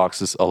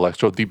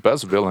 The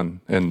best villain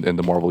in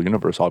the Marvel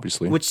Universe,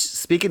 obviously.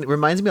 Which,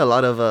 reminds me a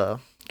lot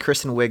of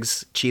Kristen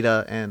Wiig's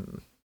Cheetah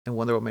and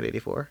Wonder Woman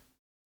 84.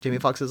 Jamie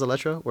Foxx's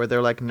Electro, where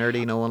they're like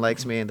nerdy, no one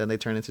likes me, and then they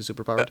turn into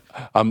superpowered.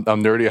 I'm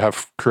nerdy, I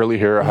have curly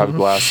hair, I have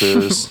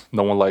glasses,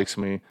 no one likes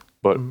me,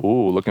 but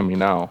ooh, look at me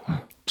now.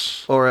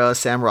 Or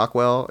Sam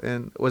Rockwell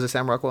was it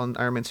Sam Rockwell in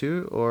Iron Man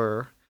 2?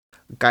 Or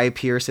Guy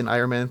Pearce in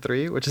Iron Man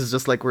 3, which is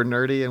just like we're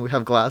nerdy and we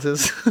have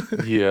glasses.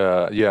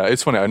 yeah,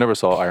 it's funny. I never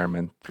saw Iron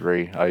Man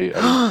 3.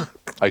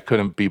 I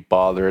couldn't be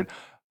bothered.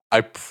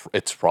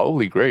 It's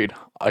probably great.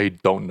 I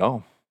don't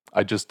know.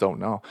 I just don't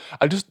know.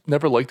 I just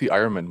never liked the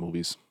Iron Man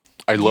movies.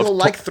 You'll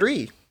like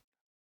 3.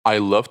 I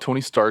love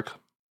Tony Stark,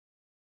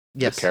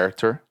 yes, the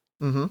character.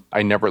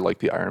 I never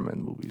liked the Iron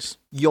Man movies.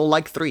 You'll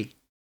like 3.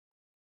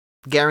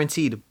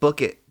 Guaranteed.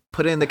 Book it.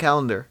 Put it in the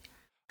calendar.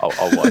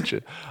 I'll watch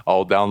it.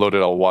 I'll download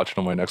it. I'll watch it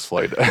on my next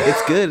flight.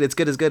 It's good. It's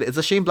good. It's good. It's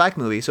a Shane Black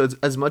movie, so it's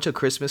as much a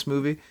Christmas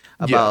movie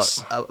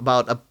Yes.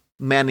 about a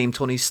man named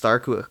Tony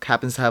Stark who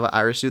happens to have an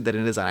Irish suit than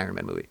it is an Iron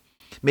Man movie.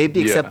 Maybe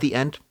Yeah. except the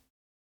end,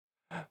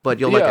 but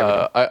you'll like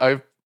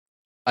everything.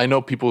 I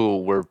know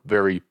people were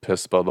very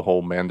pissed about the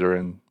whole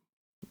Mandarin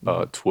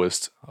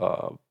twist,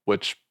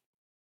 which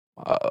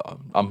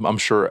I'm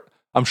sure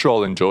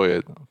I'll enjoy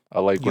it. I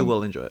like You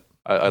will enjoy it.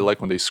 I like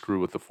when they screw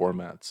with the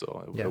format,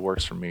 so Yeah. it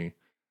works for me.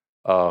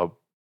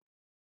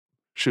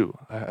 Shoot,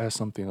 I have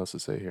something else to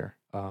say here.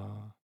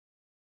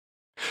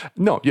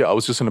 No, yeah, I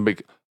was just gonna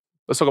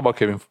let's talk about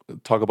Kevin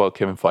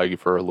Feige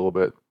for a little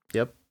bit,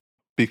 Yep.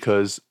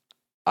 because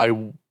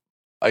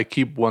I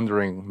keep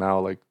wondering now,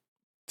 like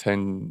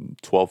 10,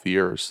 12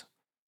 years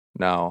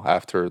now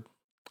after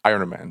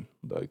Iron Man,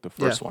 like the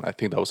first one. I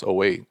think that was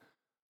 08.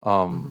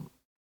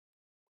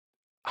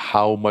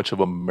 How much of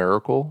a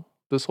miracle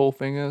this whole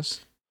thing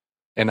is,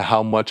 and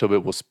how much of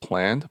it was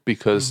planned,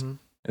 because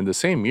in the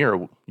same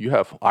year you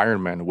have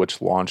Iron Man,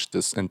 which launched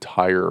this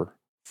entire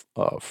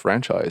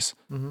franchise.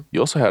 You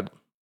also had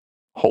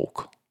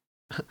Hulk,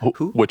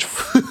 Who? which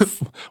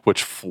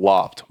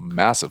flopped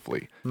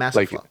massively. Massive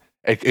Like flop.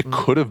 it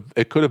could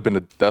have been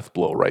a death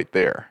blow right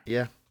there,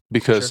 Yeah.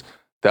 because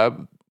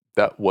that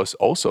was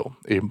also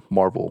a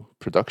Marvel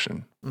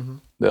production.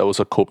 That was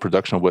a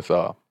co-production with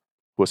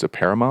was it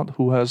Paramount,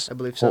 who has I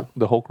believe so.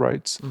 the Hulk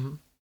rights,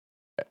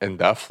 and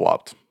that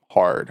flopped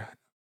hard.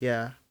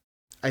 Yeah.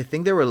 I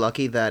think they were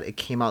lucky that it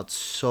came out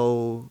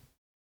so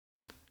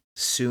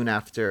soon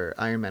after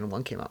Iron Man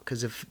 1 came out,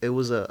 because if it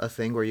was a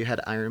thing where you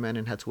had Iron Man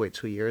and had to wait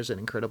 2 years and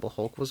Incredible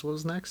Hulk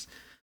was next,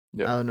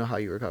 I don't know how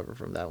you recover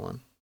from that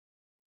one.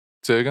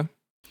 Say it again.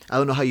 I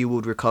don't know how you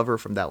would recover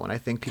from that one. I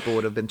think people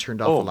would have been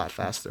turned off a lot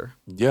faster.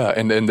 Yeah,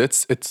 and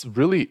it's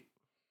really,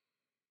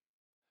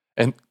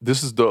 and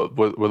this is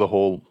where the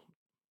whole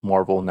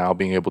Marvel now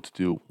being able to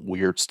do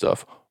weird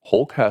stuff.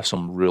 Hulk has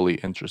some really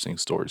interesting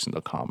stories in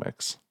the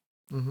comics.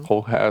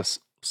 Hulk has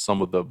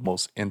some of the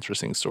most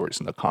interesting stories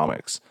in the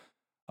comics.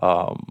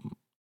 The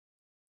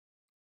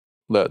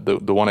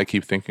one I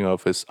keep thinking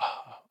of is,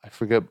 I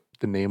forget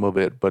the name of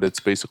it, but it's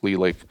basically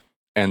like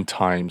end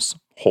times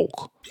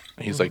Hulk.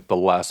 And he's like the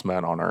last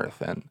man on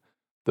Earth, and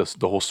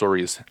the whole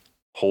story is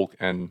Hulk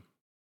and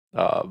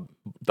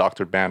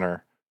Dr.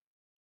 Banner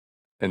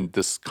and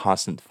this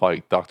constant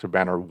fight. Dr.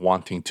 Banner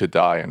wanting to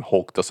die, and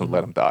Hulk doesn't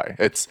let him die.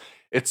 It's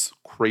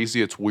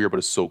crazy. It's weird, but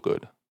it's so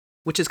good.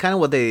 Which is kind of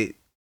what they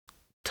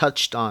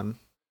touched on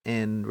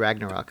in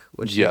Ragnarok,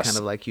 which they kind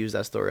of like use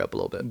that story up a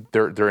little bit.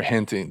 They're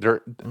hinting.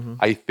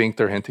 I think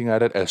they're hinting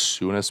at it as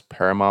soon as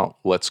Paramount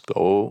lets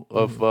go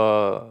of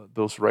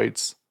those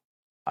rights.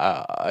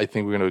 I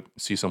think we're gonna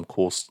see some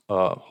cool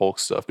Hulk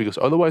stuff, because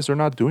otherwise they're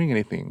not doing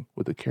anything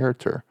with the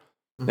character.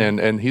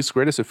 And he's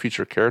great as a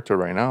feature character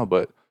right now,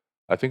 but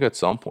I think at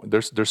some point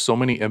there's so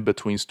many in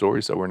between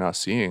stories that we're not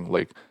seeing,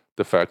 like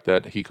the fact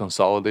that he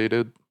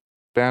consolidated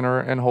Banner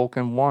and Hulk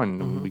in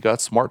one. We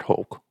got Smart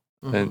Hulk,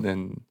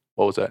 and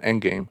what was that,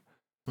 Endgame,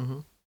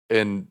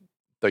 and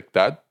like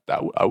that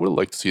I would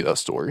like to see that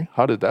story.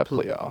 How did that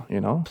play out?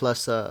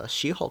 Plus,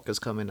 She-Hulk is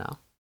coming now.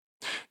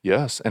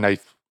 Yes, and I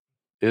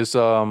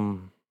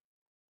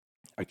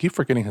keep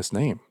forgetting his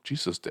name.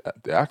 Jesus,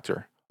 the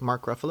actor.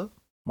 Mark Ruffalo.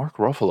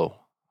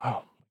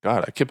 Oh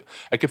God, I kept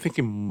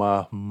thinking,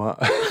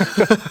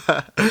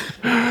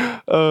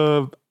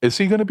 is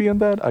he gonna be in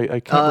that? I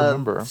can't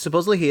remember.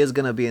 Supposedly he is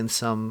gonna be in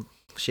some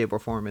shape or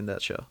form in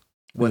that show.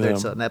 Whether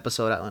it's an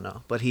episode, I don't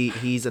know. But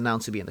he's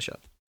announced to be in the show.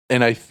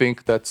 And I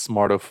think that's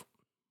smart of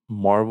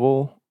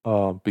Marvel,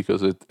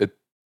 because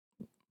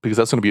because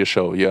that's gonna be a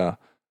show, yeah.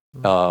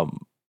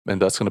 And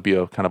that's gonna be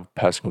a kind of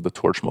passing of the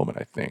torch moment,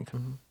 I think.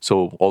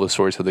 So all the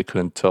stories that they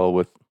couldn't tell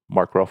with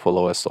Mark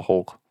Ruffalo as the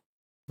Hulk,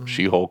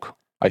 She-Hulk.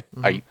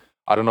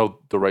 I don't know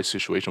the right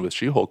situation with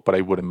She-Hulk, but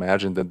I would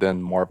imagine that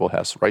then Marvel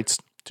has rights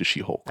to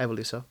She-Hulk. I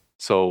believe so.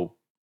 So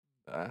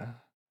I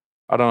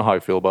don't know how I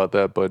feel about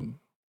that, but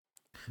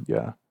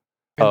yeah.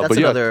 And that's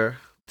another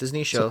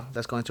Disney show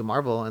that's going to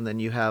Marvel, and then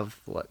you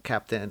have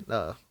Captain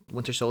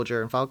Winter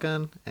Soldier and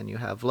Falcon, and you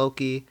have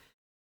Loki,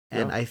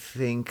 and I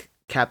think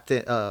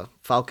Captain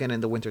Falcon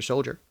and the Winter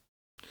Soldier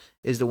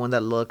is the one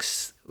that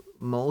looks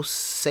most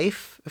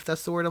safe, if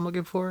that's the word I'm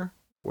looking for,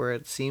 where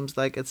it seems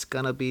like it's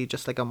gonna be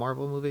just like a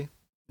Marvel movie.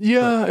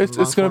 Yeah,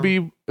 it's gonna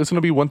be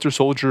Winter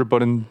Soldier,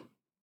 but in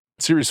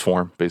series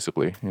form,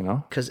 basically.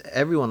 Because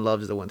everyone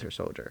loves the Winter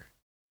Soldier.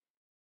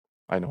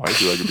 I know I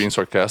do. Are you being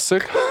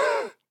sarcastic?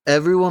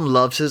 Everyone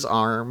loves his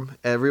arm.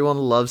 Everyone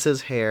loves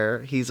his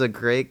hair. He's a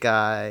great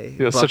guy.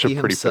 He has such a pretty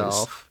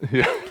himself. Face.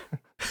 Yeah.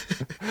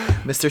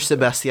 Mr.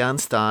 Sebastian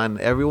Stan.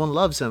 Everyone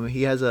loves him.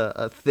 He has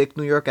a thick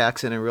New York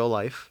accent in real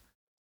life.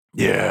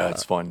 Yeah,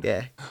 it's fun.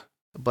 Yeah.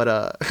 But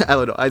I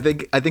don't know. I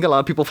think a lot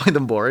of people find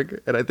him boring,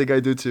 and I think I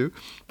do too.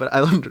 But I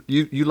don't.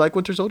 You like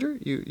Winter Soldier?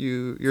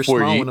 Your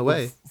smile went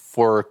away.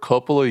 For a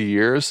couple of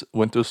years,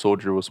 Winter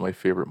Soldier was my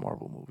favorite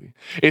Marvel movie.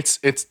 It's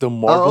the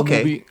Marvel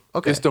movie.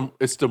 Okay.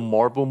 It's the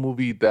Marvel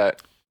movie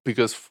that,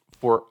 because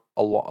for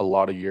a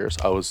lot of years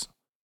I was,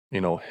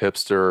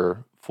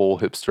 hipster full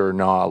hipster.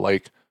 Nah,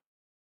 like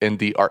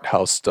indie art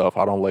house stuff.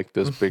 I don't like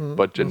this big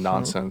budget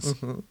nonsense.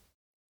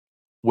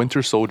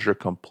 Winter Soldier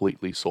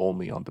completely sold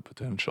me on the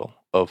potential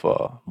of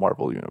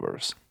Marvel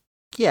Universe.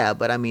 Yeah,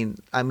 but I mean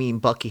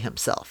Bucky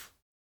himself.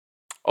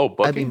 Oh,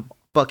 Bucky? I mean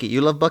Bucky.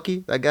 You love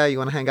Bucky? That guy? You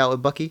want to hang out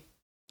with Bucky?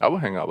 I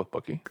would hang out with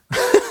Bucky.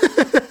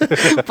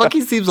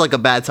 Bucky seems like a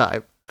bad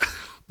time.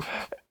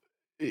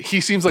 He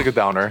seems like a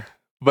downer,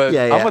 but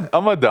Yeah.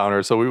 I'm a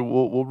downer, so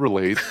we'll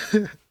relate.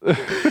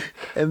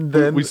 And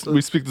then we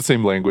speak the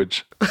same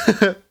language.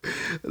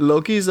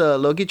 Loki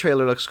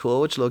trailer looks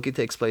cool, which Loki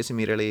takes place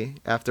immediately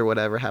after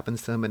whatever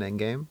happens to him in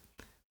Endgame.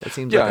 It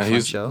seems like a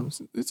fun show.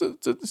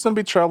 It's gonna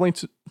be traveling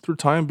through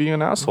time, being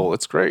an asshole.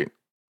 It's great.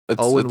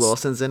 Owen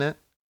Wilson's in it,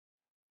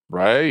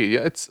 right?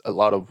 Yeah, there's a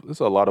lot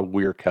of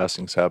weird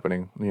castings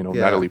happening.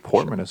 Natalie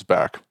Portman is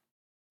back.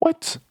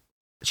 What?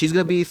 She's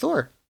gonna be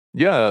Thor.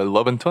 Yeah,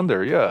 Love and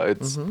Thunder. Yeah,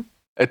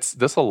 it's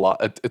that's a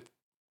lot.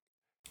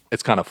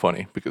 It's kind of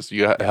funny because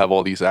you have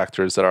all these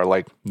actors that are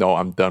like, no,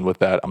 I'm done with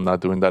that. I'm not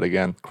doing that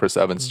again. Chris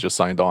Evans just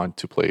signed on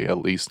to play at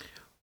least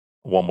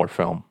one more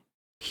film.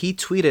 He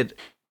tweeted,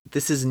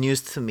 "This is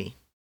news to me,"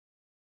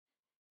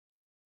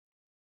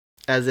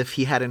 as if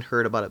he hadn't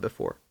heard about it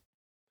before.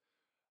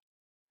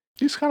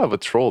 He's kind of a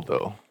troll,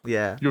 though.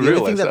 Yeah, you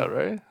realize that,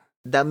 right?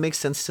 That makes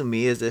sense to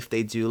me. Is if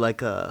they do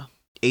like a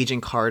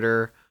Agent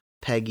Carter,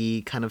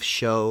 Peggy kind of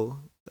show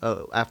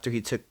after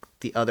he took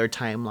the other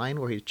timeline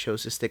where he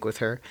chose to stick with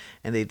her,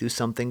 and they do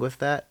something with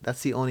that.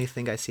 That's the only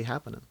thing I see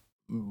happening.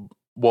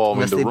 Well,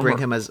 unless they bring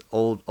him as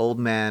old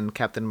man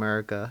Captain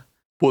America.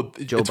 Well,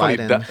 Joe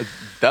Biden.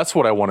 That's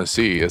what I want to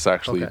see. Is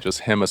actually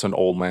just him as an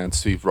old man,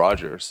 Steve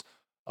Rogers.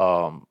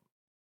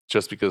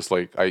 Just because,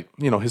 like,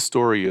 his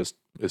story is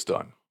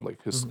done.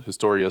 Like his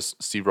story as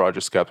Steve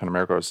Rogers, Captain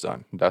America is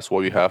done. That's why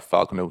we have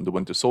Falcon and the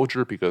Winter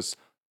Soldier, because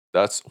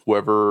that's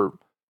whoever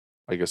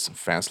I guess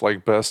fans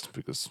like best.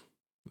 Because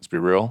let's be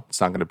real, it's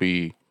not going to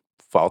be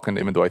Falcon,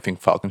 even though I think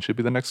Falcon should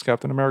be the next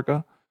Captain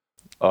America.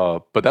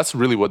 But that's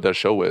really what that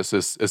show is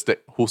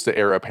who's the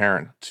heir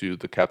apparent to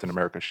the Captain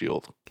America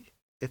shield.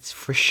 It's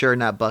for sure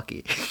not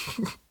Bucky.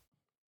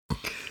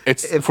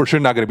 It's for sure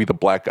not going to be the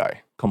black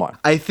guy. Come on.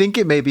 I think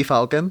it may be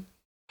Falcon.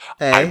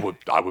 Hey,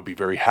 I would be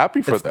very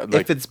happy for that.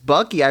 Like, if it's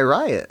Bucky, I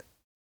riot.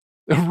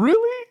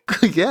 Really?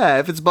 Yeah,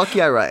 if it's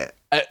Bucky, I riot.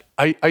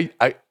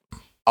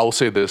 I'll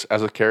say this,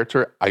 as a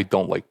character, I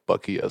don't like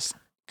Bucky as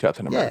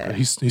Captain America. Yeah.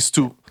 He's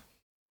too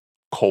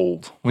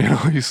cold.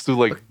 He's too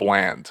like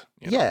bland.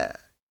 Yeah.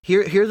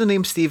 Hear the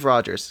name Steve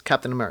Rogers,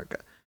 Captain America.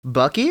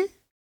 Bucky?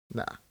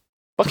 Nah.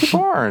 Bucky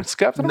Barnes,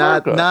 Captain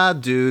America. Nah,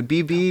 dude.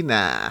 BB,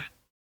 nah.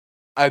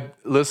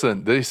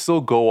 Listen, they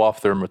still go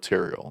off their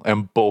material,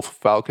 and both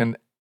Falcon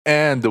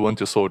and the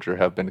Winter Soldier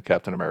have been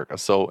Captain America.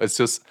 So it's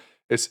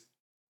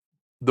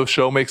the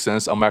show makes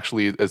sense.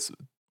 It's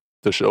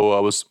the show I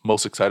was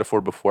most excited for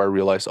before I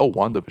realized,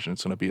 WandaVision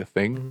is going to be a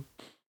thing.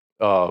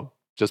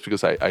 Just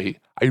because I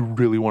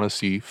really want to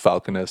see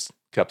Falcon as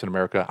Captain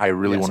America. I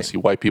really want to see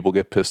white people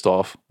get pissed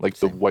off, like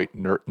the white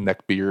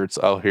neck beards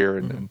out here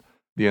and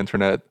the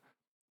internet.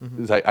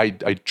 I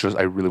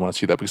really want to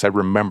see that because I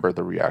remember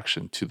the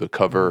reaction to the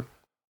cover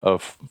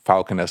of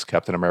Falcon as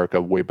Captain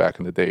America way back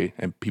in the day,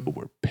 and people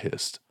were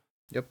pissed.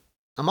 Yep,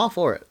 I'm all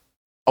for it.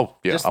 Oh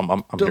yeah,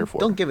 I'm here for it.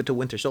 Don't give it to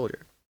Winter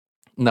Soldier.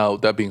 Now,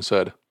 that being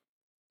said,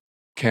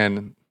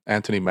 can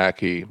Anthony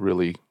Mackie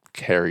really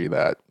carry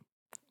that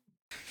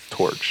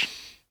torch?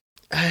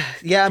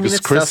 Yeah, I mean, because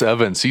it's Chris tough.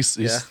 Evans, he's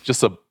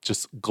just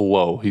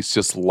glow. He's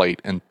just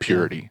light and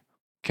purity. Yeah.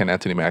 Can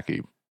Anthony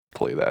Mackie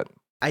play that?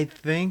 I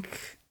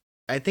think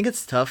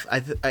it's tough.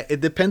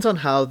 It depends on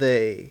how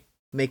they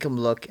make him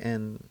look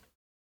in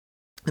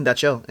that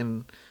show,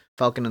 in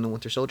Falcon and the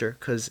Winter Soldier.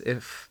 Because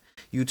if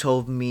you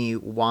told me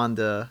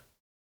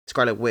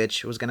Scarlet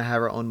Witch was gonna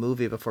have her own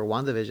movie before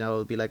WandaVision, I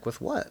would be like,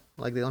 with what?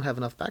 Like, they don't have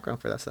enough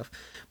background for that stuff.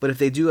 But if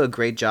they do a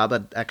great job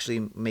at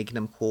actually making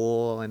him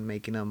cool and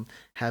making him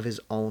have his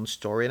own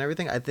story and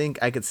everything, I think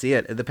I could see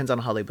it. It depends on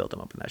how they build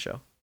him up in that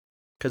show.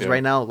 Because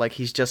right now, like,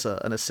 he's just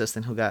an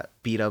assistant who got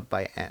beat up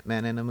by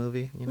Ant-Man in a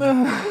movie,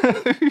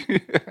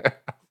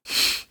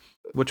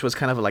 which was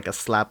kind of like a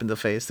slap in the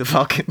face to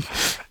Falcon.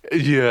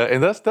 Yeah,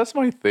 and that's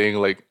my thing.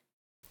 Like,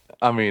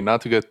 I mean,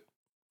 not to get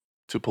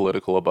too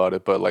political about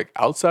it, but like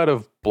outside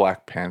of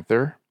Black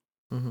Panther,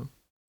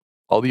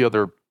 all the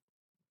other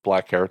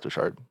black characters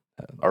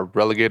are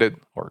relegated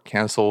or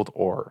canceled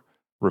or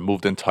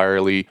removed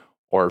entirely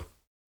or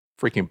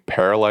freaking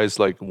paralyzed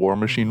like War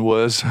Machine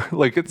was.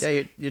 Like, it's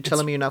you're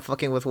telling me you're not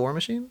fucking with War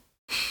Machine?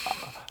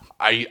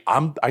 I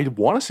want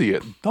to see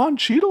it. Don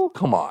Cheadle,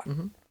 come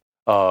on.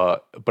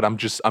 But I'm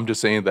just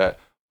saying that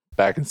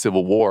back in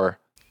Civil War,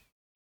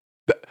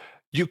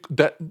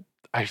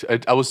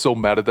 I was so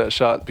mad at that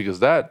shot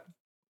because that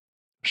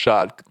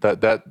shot,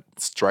 that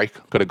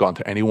strike could have gone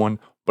to anyone,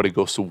 but it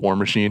goes to War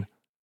Machine,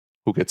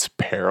 who gets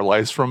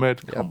paralyzed from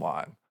it. Yep. Come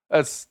on,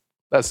 that's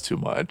too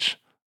much.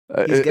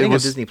 He's getting a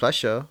Disney Plus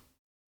show.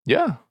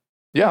 Yeah,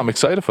 I'm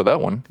excited for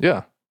that one.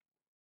 Yeah,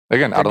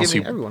 again, I don't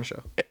see everyone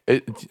show.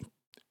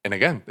 And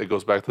again, it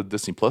goes back to the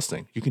Disney Plus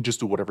thing. You can just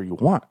do whatever you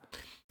want.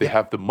 They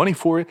have the money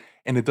for it,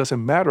 and it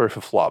doesn't matter if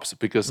it flops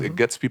because it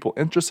gets people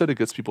interested, it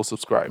gets people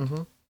subscribed.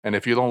 And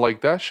if you don't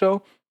like that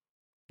show,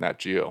 Nat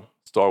Geo,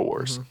 Star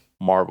Wars,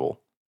 Marvel,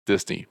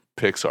 Disney,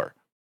 Pixar,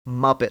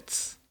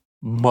 Muppets.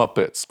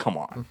 Come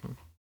on.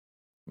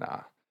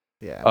 Nah.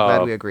 Yeah, I'm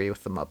glad we agree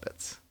with the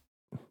Muppets.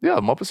 Yeah,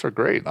 Muppets are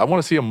great. I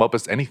want to see a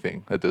Muppets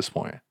anything at this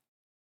point.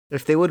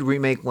 If they would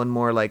remake one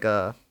more like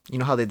you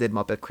know how they did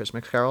Muppet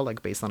Christmas Carol,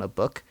 like based on a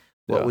book,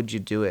 what would you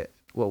do it?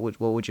 What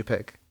would you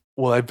pick?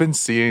 Well, I've been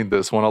seeing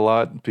this one a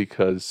lot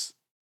because,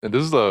 and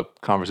this is a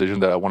conversation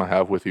that I want to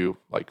have with you,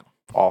 like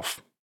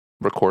off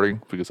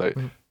recording, because I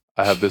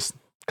have this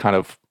kind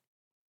of,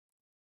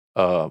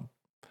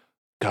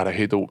 God, I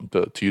hate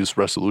to use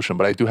resolution,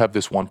 but I do have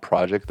this one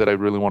project that I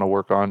really want to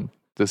work on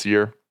this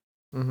year.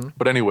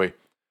 But anyway,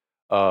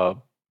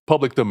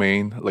 public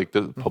domain, like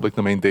the public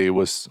domain day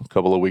was a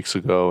couple of weeks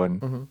ago,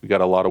 and we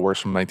got a lot of works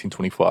from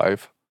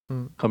 1925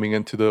 coming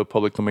into the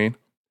public domain.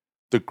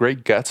 The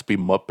Great Gatsby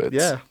Muppets.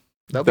 Yeah,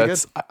 that'd be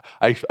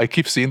good. I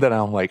keep seeing that,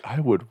 and I'm like, I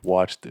would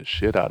watch the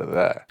shit out of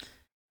that.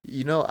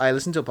 You know, I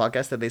listened to a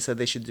podcast that they said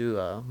they should do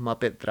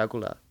Muppet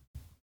Dracula.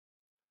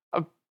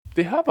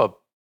 They have a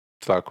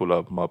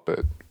Dracula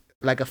Muppet,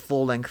 like a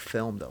full length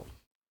film though.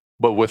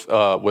 But with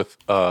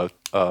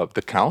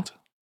the Count.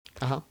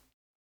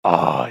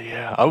 Oh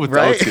yeah, I would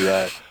see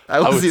that. I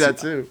would see that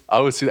too. I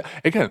would see that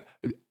again.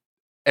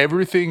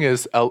 Everything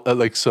is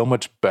like so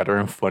much better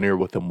and funnier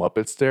with the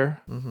Muppets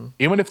there,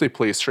 even if they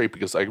play it straight.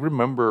 Because I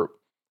remember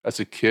as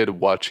a kid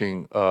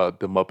watching the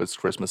Muppets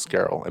Christmas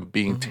Carol and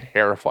being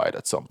terrified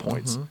at some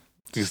points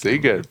because they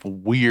get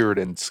weird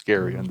and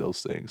scary in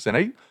those things.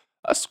 And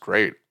that's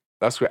great.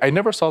 That's great. I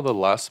never saw the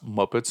last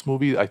Muppets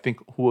movie. I think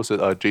who was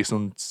it?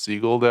 Jason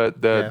Segel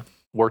that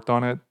worked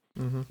on it,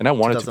 and I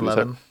wanted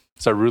to.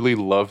 So I really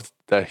loved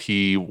that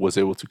he was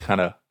able to kind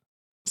of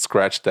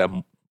scratch that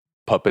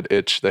puppet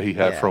itch that he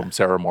had from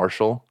Sarah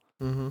Marshall.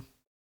 Yeah.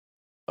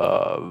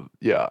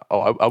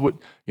 Oh, I would.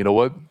 You know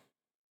what?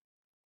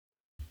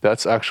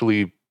 That's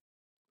actually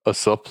a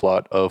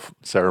subplot of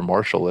Sarah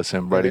Marshall as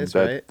him writing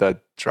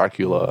that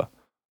Dracula.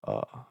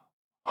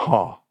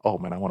 Oh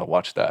man, I want to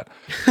watch that.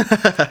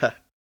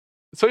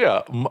 So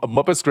yeah,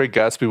 Muppets Great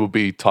Gatsby would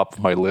be top of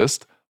my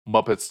list.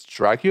 Muppets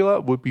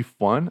Dracula would be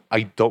fun.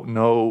 I don't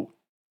know,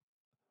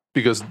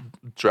 because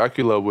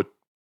Dracula would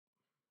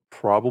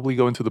probably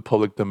go into the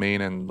public domain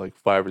in like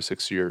 5 or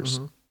 6 years.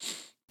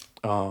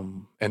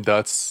 And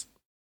that's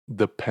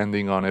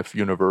depending on if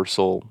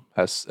Universal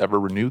has ever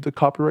renewed the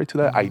copyright to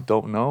that. I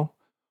don't know.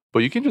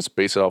 But you can just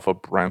base it off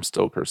of Bram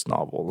Stoker's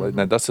novel. And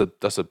that's a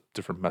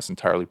different mess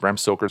entirely. Bram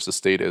Stoker's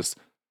estate is,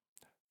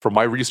 from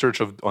my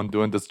research on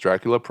doing this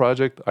Dracula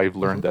project, I've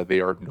learned that they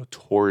are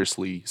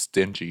notoriously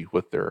stingy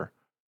with their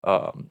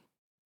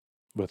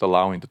with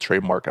allowing the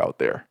trademark out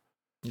there.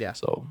 Yeah.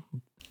 So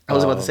I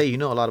was about to say, you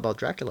know a lot about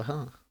Dracula,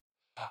 huh?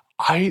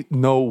 I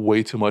know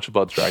way too much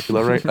about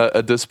Dracula right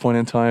at this point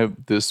in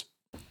time.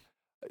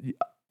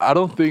 I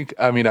don't think.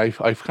 I mean,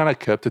 I've kind of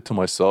kept it to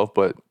myself,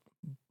 but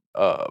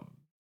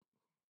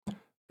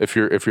if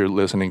you're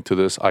listening to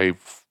this,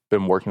 I've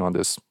been working on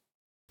this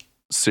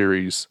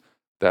series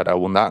that I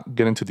will not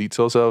get into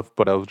details of,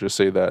 but I'll just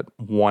say that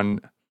one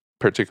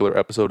particular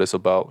episode is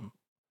about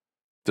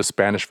the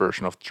Spanish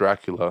version of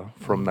Dracula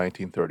from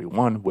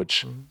 1931,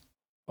 which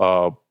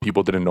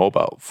people didn't know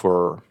about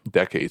for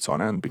decades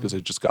on end because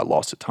it just got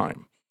lost to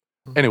time.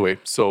 Anyway,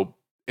 so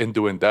in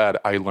doing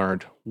that, I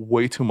learned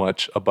way too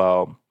much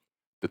about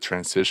the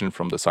transition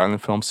from the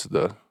silent films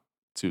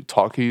to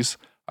talkies.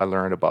 I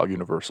learned about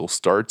Universal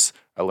starts.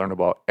 I learned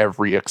about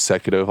every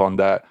executive on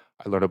that.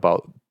 I learned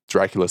about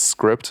Dracula's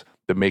script,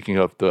 the making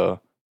of the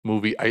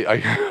movie.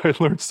 I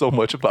learned so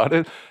much about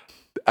it.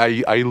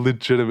 I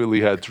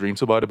legitimately had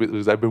dreams about it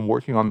because I've been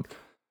working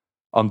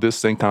on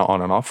this thing kind of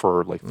on and off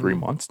for like 3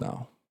 months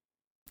now.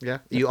 Yeah.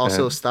 You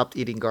also stopped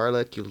eating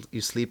garlic.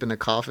 You sleep in a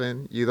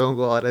coffin. You don't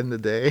go out in the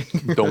day.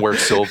 Don't wear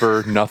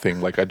silver. Nothing.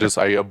 Like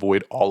I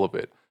avoid all of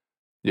it.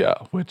 Yeah,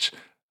 which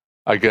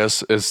I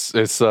guess is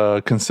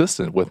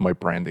consistent with my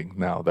branding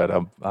now that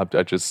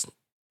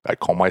I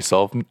call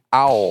myself an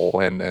owl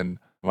and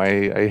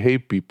I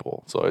hate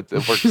people, so it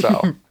works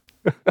out.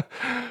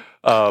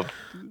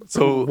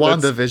 So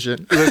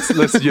WandaVision.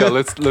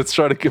 Let's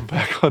try to get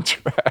back on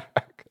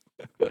track.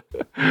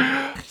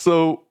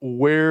 So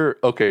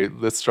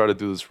let's try to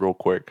do this real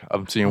quick.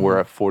 I'm seeing we're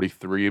at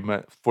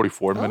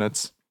 44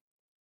 minutes.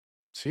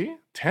 See,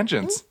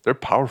 tangents, they're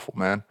powerful,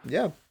 man.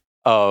 Yeah.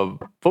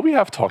 But we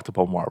have talked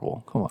about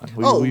Marvel. Come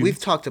on. We've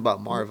talked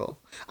about Marvel.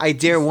 I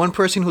dare one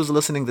person who's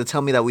listening to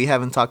tell me that we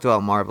haven't talked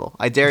about Marvel.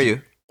 I dare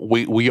you.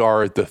 We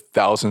are the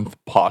 1,000th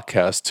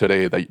podcast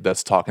today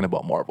that's talking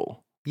about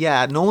Marvel.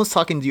 Yeah, no one's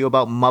talking to you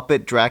about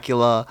Muppet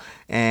Dracula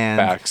and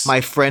Facts.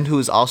 My friend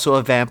who's also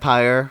a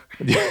vampire,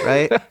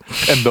 right?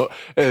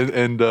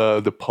 and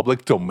the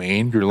public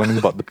domain. You're learning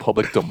about the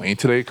public domain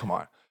today. Come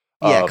on.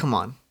 Yeah, come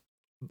on.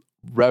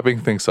 Wrapping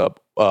things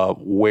up.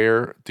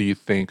 Where do you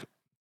think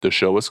the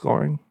show is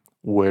going?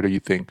 Where do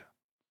you think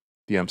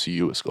the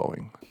MCU is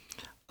going?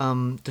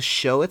 The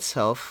show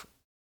itself,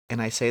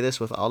 and I say this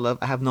with all love,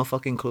 I have no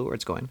fucking clue where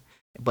it's going,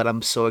 but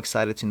I'm so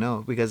excited to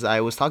know because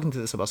I was talking to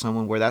this about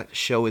someone where that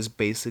show is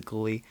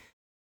basically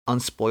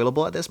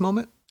unspoilable at this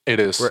moment. It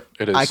is. Where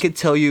It is. I could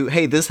tell you,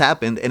 hey, this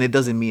happened, and it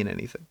doesn't mean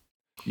anything.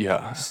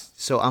 Yeah.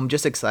 So I'm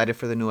just excited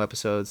for the new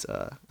episodes.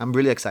 I'm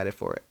really excited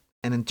for it.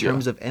 And in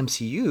terms of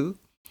MCU,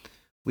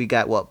 we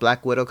got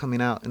Black Widow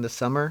coming out in the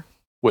summer.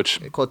 Which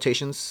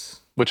Quotations.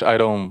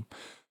 I'm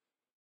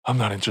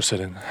not interested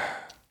in.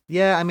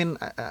 Yeah, I mean,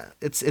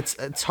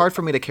 it's hard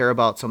for me to care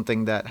about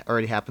something that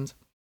already happens.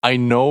 I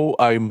know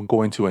I'm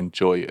going to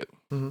enjoy it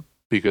Mhm.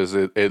 because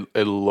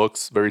it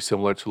looks very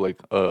similar to like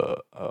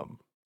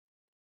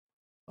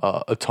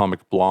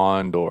Atomic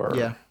Blonde or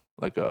Yeah.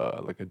 like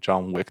a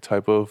John Wick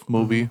type of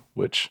movie,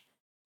 which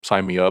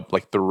sign me up.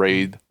 Like The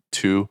Raid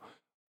 2,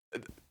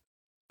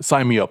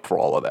 sign me up for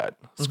all of that.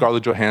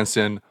 Scarlett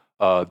Johansson,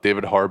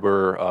 David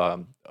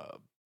Harbour,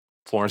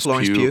 Florence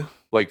Pugh.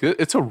 Like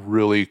it's a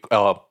really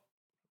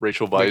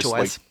Rachel Weisz.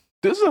 Like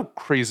this is a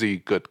crazy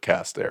good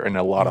cast there and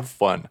a lot of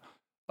fun.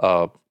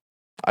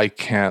 I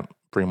can't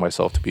bring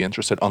myself to be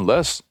interested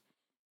unless,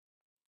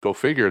 go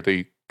figure,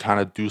 they kind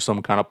of do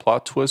some kind of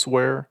plot twist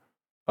where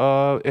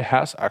it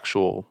has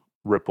actual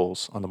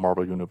ripples on the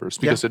Marvel universe,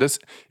 because it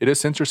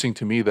is interesting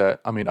to me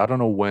that, I mean, I don't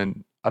know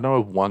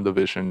if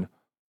WandaVision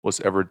was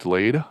ever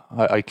delayed.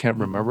 I can't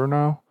remember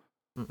now.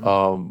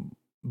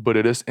 But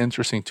it is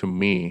interesting to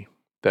me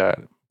that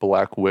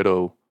Black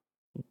Widow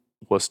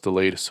was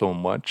delayed so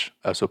much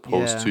as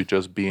opposed to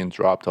just being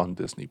dropped on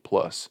Disney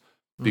Plus,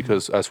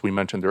 because as we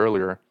mentioned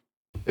earlier,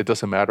 it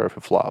doesn't matter if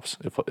it flops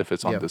if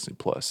it's on Disney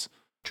Plus.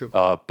 True.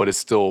 But it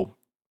still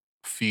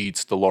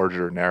feeds the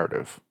larger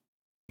narrative.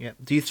 Yeah.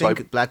 Do you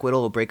think Black Widow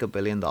will break $1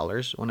 billion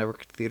whenever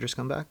theaters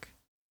come back?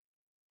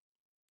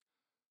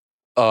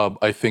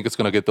 I think it's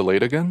gonna get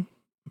delayed again.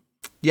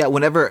 Yeah,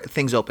 whenever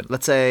things open.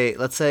 Let's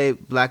say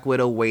Black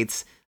Widow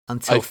waits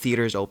until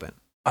theaters open.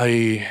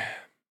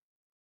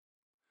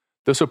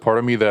 There's a part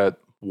of me that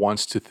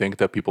wants to think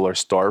that people are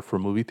starved for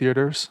movie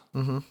theaters.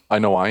 I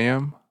know I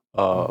am.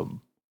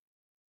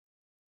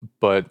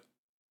 But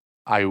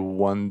I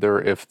wonder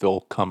if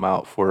they'll come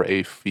out for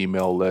a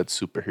female-led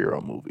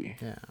superhero movie.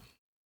 Yeah.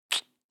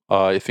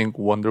 I think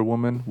Wonder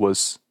Woman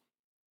was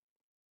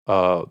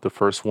the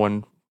first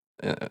one,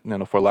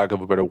 for lack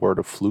of a better word,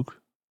 a fluke.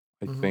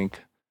 I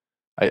think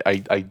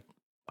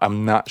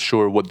I'm not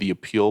sure what the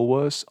appeal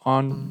was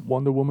on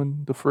Wonder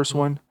Woman, the first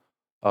one.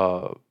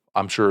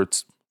 I'm sure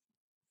it's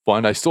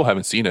fun. I still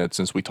haven't seen it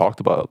since we talked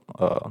about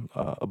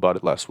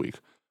it last week.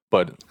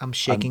 But I'm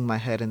shaking my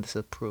head in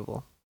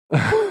disapproval.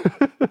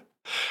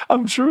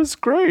 I'm sure it's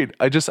great.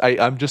 I'm just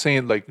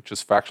saying, like,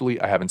 just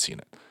factually, I haven't seen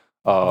it.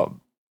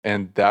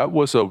 And that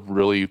was a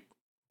really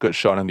good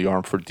shot in the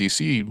arm for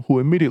DC, who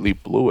immediately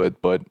blew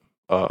it. But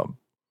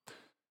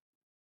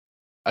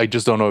I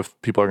just don't know if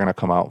people are going to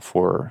come out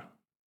for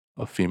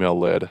a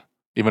female-led,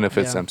 even if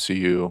it's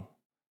MCU.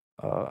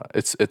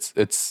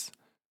 It's.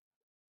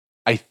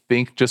 I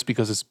think just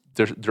because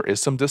there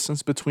is some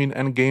distance between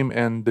Endgame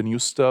and the new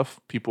stuff,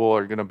 people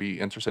are going to be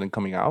interested in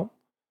coming out.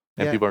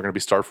 And people are going to be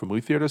starved for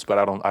movie theaters, but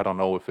I don't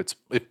know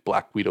if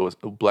Black Widow is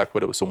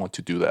the one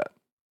to do that.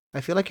 I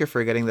feel like you're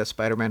forgetting that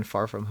Spider-Man: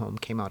 Far From Home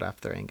came out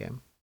after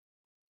Endgame.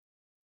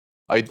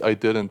 I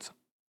didn't.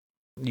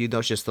 You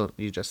just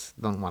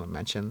don't want to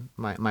mention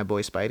my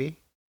boy Spidey.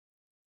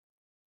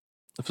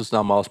 If it's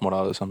not Miles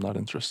Morales, I'm not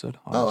interested.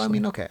 Honestly. Oh, I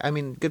mean, okay. I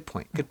mean, good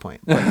point.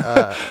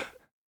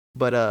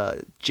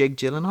 But Jake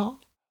Gyllenhaal.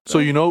 So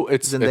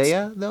it's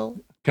Zendaya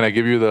though. Can I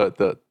give you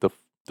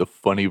the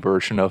funny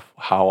version of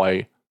how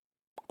I,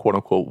 quote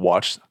unquote,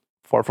 watched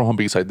Far From Home,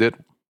 because I did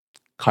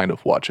kind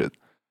of watch it.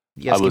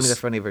 Yes, give me the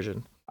funny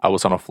version. I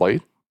was on a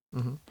flight,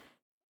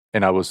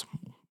 and I was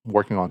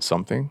working on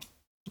something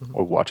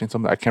or watching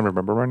something. I can't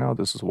remember right now.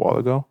 This is a while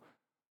ago.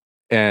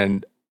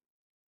 And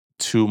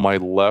to my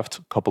left,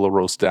 a couple of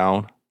rows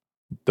down,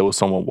 there was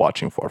someone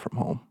watching Far From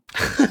Home.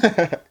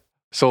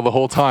 So the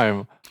whole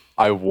time,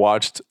 I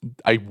watched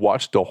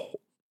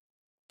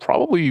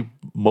probably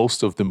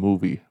most of the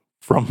movie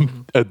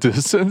from a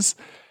distance,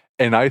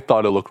 and I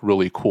thought it looked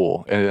really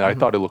cool, and I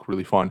thought it looked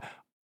really fun.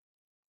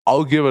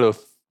 I'll give it a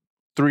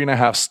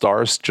 3.5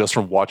 stars just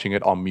from watching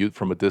it on mute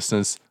from a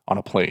distance on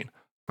a plane.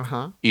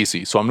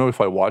 Easy. So I know if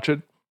I watch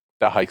it,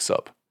 that hikes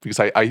up, because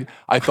I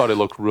thought it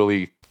looked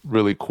really,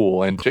 really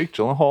cool. And Jake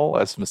Gyllenhaal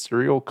as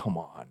Mysterio, come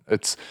on.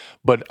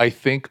 But I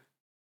think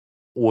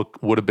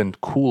what would have been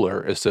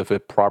cooler is if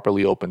it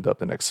properly opened up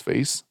the next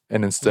phase,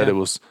 and instead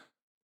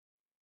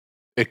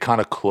it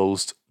kind of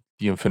closed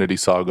the Infinity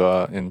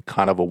Saga in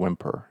kind of a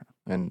whimper,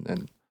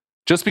 and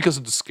just because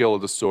of the scale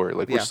of the story,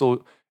 like it's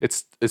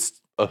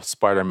a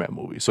Spider-Man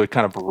movie, so it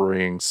kind of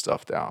brings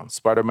stuff down.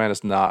 Spider-Man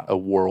is not a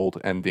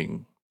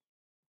world-ending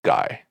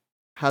guy.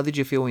 How did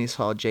you feel when you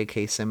saw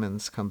J.K.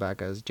 Simmons come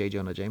back as J.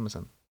 Jonah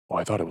Jameson? Oh,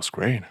 I thought it was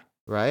great.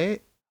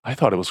 Right? I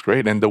thought it was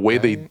great, and the way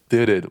they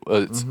did it,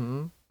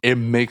 it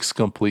makes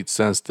complete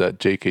sense that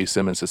J.K.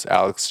 Simmons is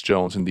Alex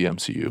Jones in the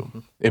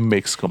MCU. It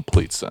makes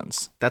complete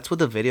sense. That's what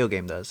the video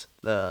game does.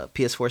 The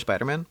PS4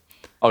 Spider-Man.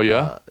 Oh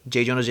yeah,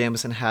 J. Jonah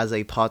Jameson has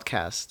a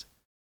podcast,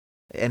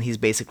 and he's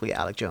basically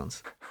Alec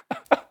Jones.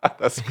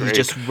 that's He's great.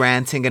 just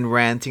ranting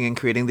and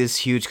creating these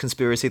huge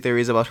conspiracy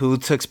theories about who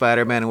took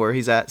Spider-Man and where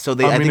he's at. So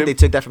I think they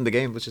took that from the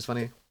game, which is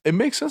funny. It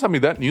makes sense. I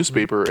mean, that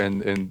newspaper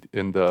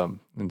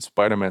in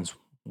Spider-Man's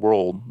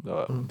world,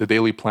 the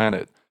Daily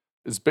Planet,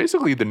 is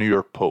basically the New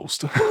York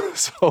Post.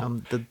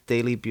 So The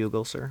Daily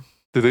Bugle, sir.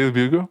 the Daily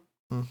Bugle.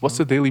 Mhm. What's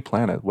the Daily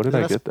Planet? Where did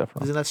I get that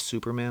from? Isn't that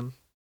Superman?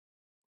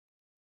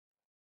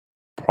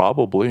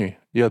 Probably.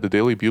 Yeah, the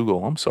Daily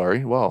Bugle. I'm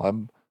sorry.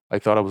 Wow, I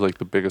thought I was like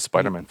the biggest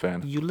Spider-Man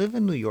fan. You live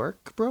in New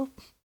York, bro?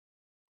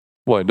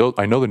 Well,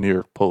 I know the New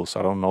York Post.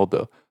 I don't know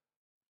the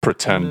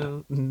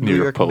pretend New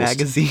York York Post.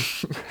 Magazine.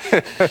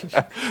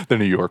 The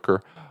New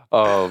Yorker.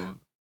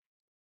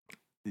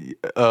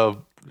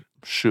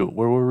 Shoot,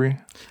 where were we?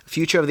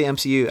 Future of the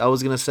MCU. I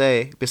was gonna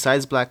say,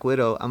 besides Black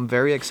Widow, I'm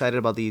very excited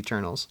about the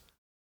Eternals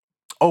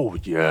Oh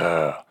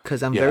yeah.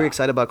 because I'm Yeah. very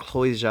excited about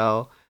Chloe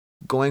Zhao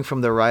going from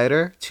the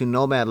writer to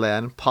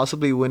Nomadland,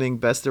 possibly winning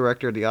Best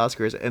Director at the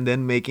Oscars, and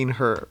then making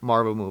her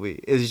Marvel movie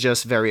is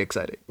just very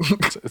exciting.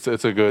 It's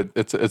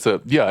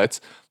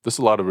there's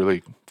a lot of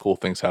really cool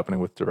things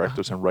happening with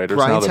directors and writers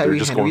Brian now that they're Tyree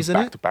just Henry's in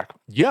going back it? to back.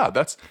 Yeah,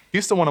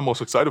 he's the one I'm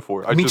most excited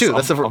for. Me too.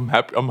 I'm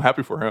happy. I'm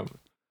happy for him.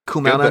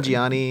 Kumail that-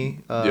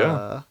 Nanjiani,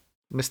 Yeah.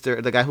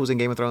 the guy who's in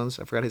Game of Thrones.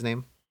 I forgot his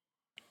name.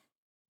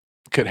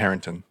 Kit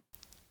Harington.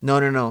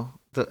 No.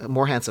 The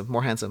more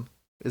handsome.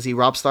 Is he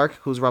Rob Stark?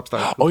 Who's Rob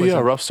Stark? Who Oh plays yeah,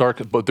 him? Rob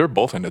Stark. But they're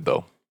both in it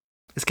though.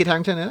 Is Kit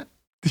Harington in it?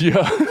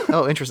 Yeah.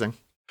 Oh, interesting.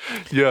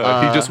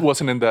 Yeah. He just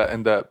wasn't in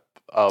that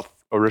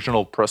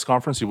original press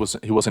conference. He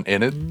wasn't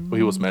in it, but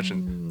he was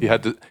mentioned. He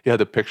had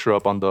the picture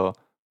up on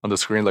the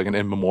screen like an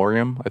in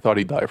memoriam. I thought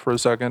he died for a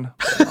second.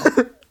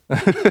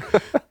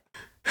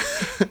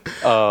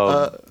 Who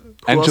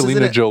else is in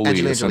Angelina it? Jolie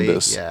Angelina is in Jolie,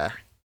 this. Yeah.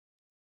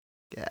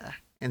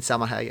 And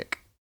Salma Hayek.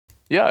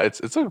 Yeah,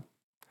 it's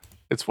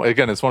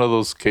one of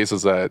those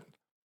cases that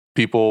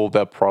people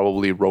that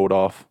probably wrote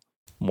off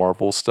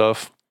Marvel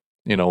stuff,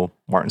 Martin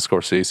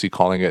Scorsese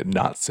calling it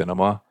not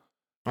cinema.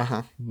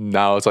 Uh-huh.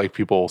 Now it's like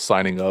people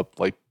signing up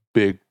like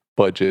big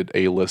budget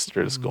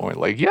A-listers going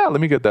like, yeah, let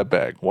me get that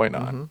bag. Why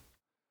not? Mhm.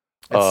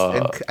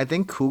 And I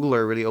think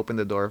Coogler really opened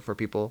the door for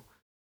people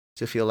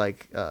to feel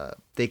like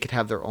they could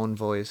have their own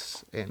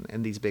voice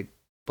in these big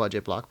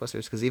budget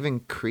blockbusters. Because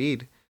even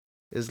Creed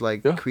is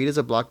Creed is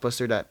a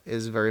blockbuster that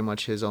is very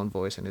much his own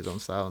voice and his own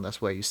style, and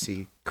that's why you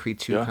see Creed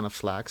 2 kind of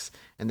slacks.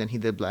 And then he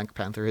did Black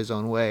Panther his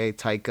own way.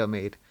 Taika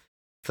made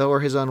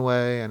Thor his own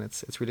way, and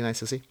it's really nice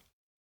to see.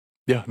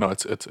 Yeah, no,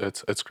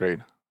 it's great.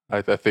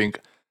 I think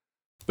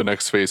the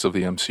next phase of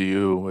the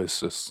MCU is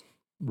just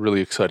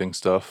really exciting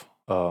stuff.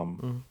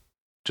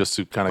 Just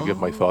to kind of give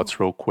my thoughts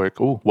real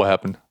quick. Oh, what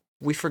happened?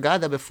 We forgot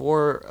that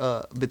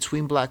before,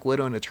 between Black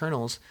Widow and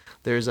Eternals,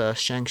 there's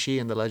Shang-Chi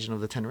and the Legend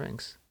of the Ten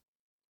Rings.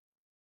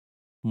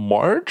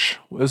 March?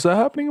 Is that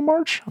happening in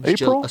March?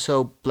 April?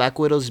 So Black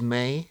Widow's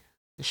May,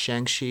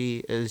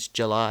 Shang-Chi is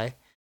July,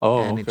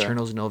 and okay.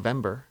 Eternals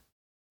November.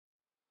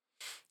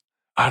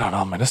 I don't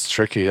know, man. It's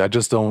tricky. I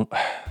just don't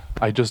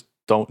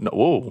know.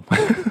 Whoa.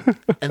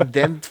 And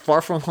then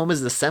Far From Home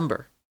is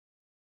December.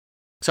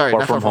 Sorry,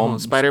 not Far From Home.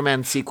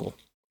 Spider-Man sequel.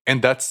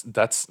 And that's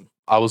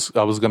I was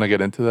gonna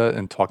get into that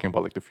and talking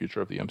about like the future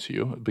of the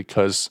MCU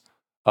because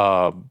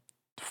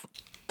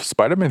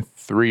Spider-Man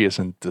 3 is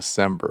in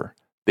December.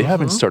 They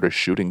haven't started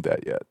shooting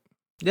that yet.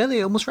 Yeah,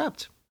 they almost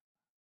wrapped.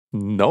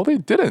 No, they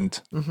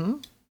didn't.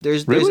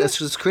 There's Really?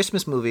 this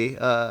Christmas movie.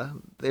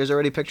 There's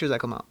already pictures that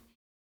come out.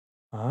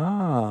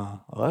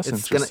 Well, that's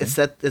interesting.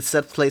 It's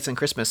set place in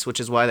Christmas, which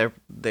is why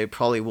they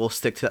probably will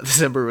stick to that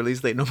December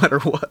release date no matter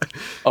what.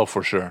 Oh,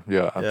 for sure.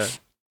 Yeah. Yeah.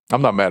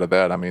 I'm not mad at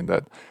that. I mean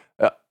that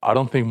I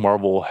don't think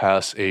Marvel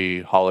has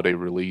a holiday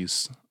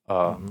release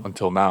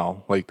until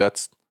now. Like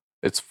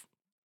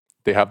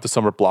they have the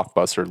summer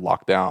blockbuster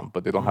locked down,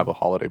 but they don't have a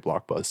holiday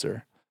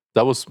blockbuster.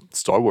 That was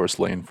Star Wars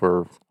lane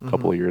for a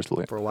couple of years.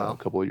 For a while. A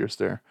couple of years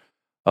there.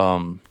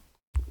 I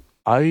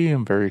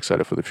am very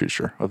excited for the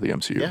future of the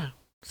MCU. Yeah,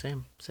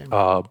 same.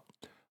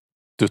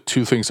 The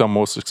two things I'm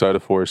most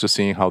excited for is just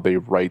seeing how they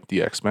write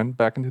the X-Men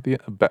back into the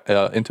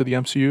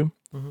MCU,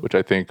 which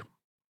I think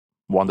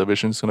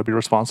WandaVision is going to be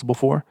responsible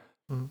for.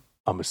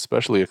 I'm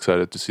especially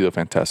excited to see the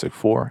Fantastic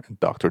Four and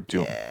Doctor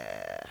Doom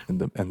in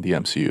the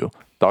MCU.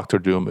 Doctor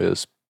Doom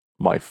is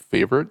my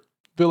favorite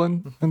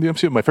villain in the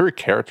MCU, my favorite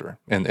character,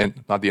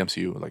 and not the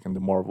MCU, like in the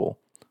Marvel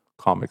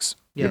comics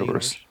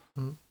universe.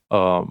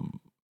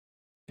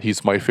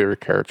 He's my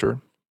favorite character.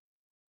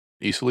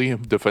 Easily,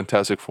 the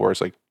Fantastic Four is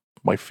like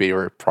my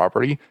favorite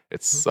property.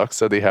 It sucks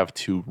that they have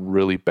 3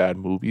 really bad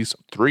movies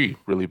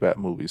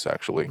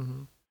actually.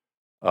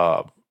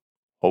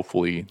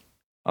 Hopefully,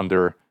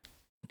 under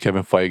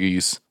Kevin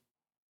Feige's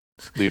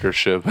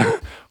leadership,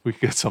 we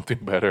get something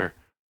better.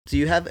 Do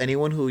you have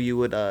anyone who you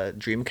would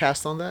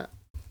dreamcast on that?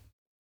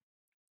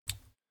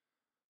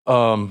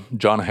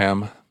 John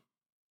Hamm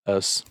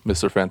as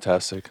Mr.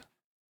 Fantastic.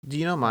 Do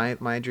you know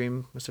my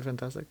dream, Mr.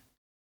 Fantastic?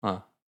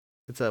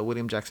 It's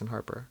William Jackson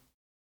Harper.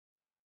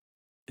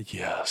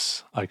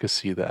 Yes, I could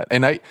see that.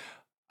 And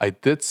I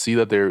did see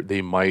that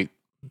they might,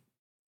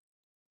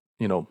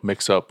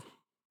 mix up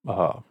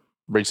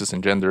races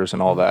and genders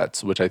and all that,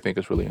 which I think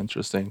is really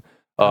interesting.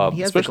 I mean,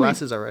 he has the Especially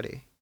glasses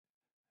already.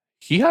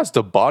 he has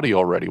the body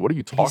already. What are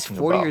you And he's talking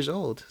 40 about? years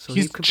old. So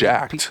He's he could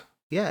jacked.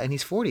 yeah, and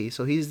he's 40,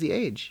 so he's the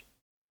age.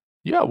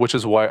 Yeah, which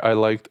is why I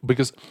liked,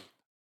 because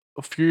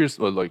a few years,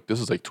 like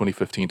this is like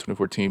 2015,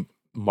 2014,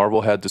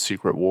 Marvel had the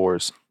Secret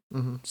Wars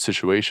Mm-hmm.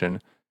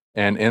 situation.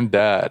 And in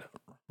that,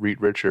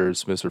 Reed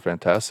Richards, Mr.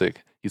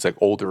 Fantastic, he's like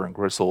older and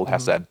grizzled,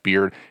 has that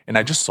beard. And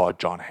I just saw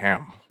John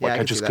Hamm. Yeah, Like I I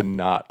can see just that. could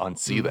not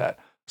unsee that.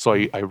 So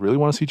I really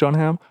want to see John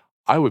Hamm.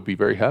 I would be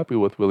very happy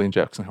with William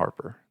Jackson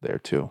Harper there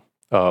too.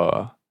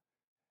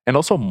 And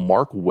also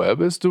Mark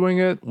Webb is doing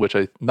it, which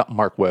not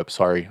Mark Webb,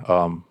 sorry.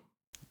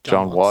 John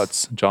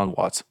Watts. John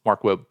Watts.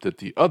 Mark Webb did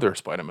the other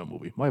Spider-Man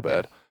movie. My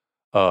bad.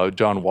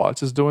 John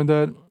Watts is doing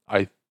that.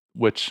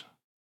 Which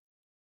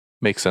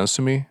makes sense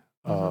to me.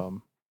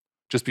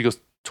 Just because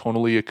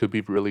tonally it could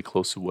be really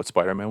close to what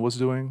Spider-Man was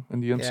doing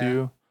in the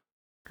MCU.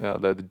 Yeah,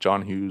 that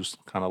John Hughes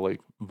kind of like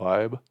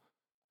vibe.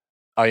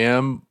 I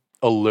am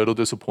a little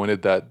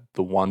disappointed that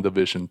the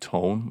WandaVision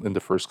tone in the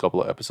first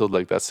couple of episodes,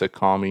 like that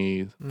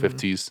sitcom-y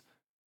 50s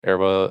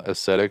era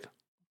aesthetic,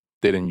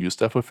 they didn't use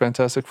that for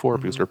Fantastic Four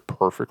because they're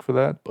perfect for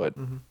that. But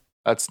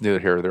that's neither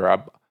here nor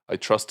there. I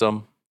trust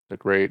them. They're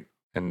great.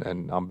 And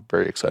I'm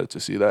very excited to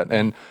see that.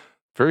 And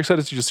very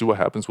excited to just see what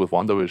happens with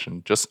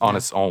WandaVision just on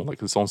its own,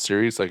 like its own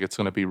series. Like it's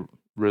going to be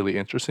really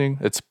interesting.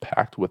 It's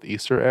packed with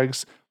Easter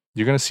eggs.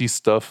 You're going to see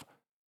stuff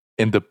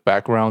in the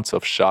backgrounds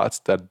of shots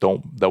that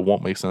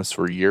won't make sense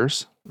for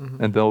years,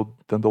 and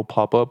they'll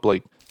pop up.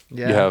 Like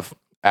you have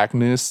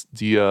Agnes,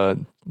 the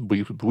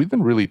we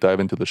didn't really dive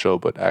into the show,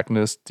 but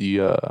Agnes,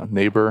 the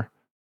neighbor,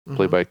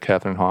 played by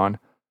Catherine Hahn.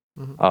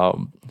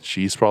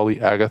 She's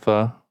probably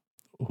Agatha,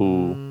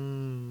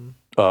 who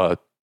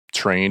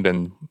trained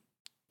and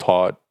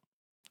taught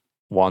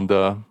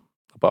Wanda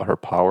about her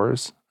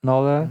powers and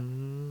all that.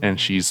 And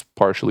she's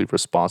partially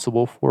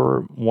responsible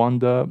for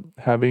Wanda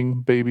having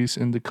babies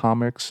in the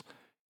comics.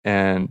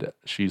 And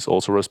she's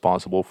also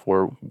responsible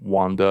for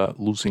Wanda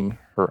losing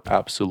her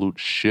absolute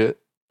shit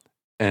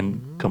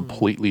and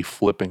completely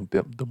flipping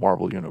the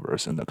Marvel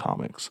universe in the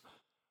comics.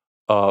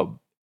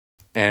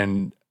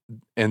 And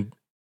in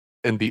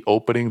the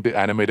opening, the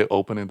animated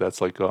opening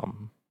that's like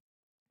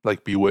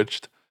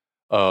Bewitched,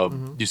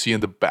 you see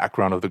in the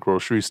background of the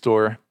grocery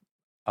store,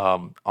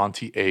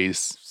 Auntie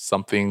A's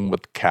something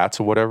with cats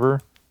or whatever.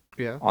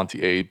 Yeah.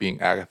 Auntie A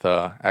being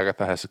Agatha.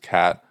 Agatha has a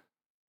cat.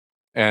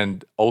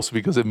 And also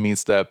because it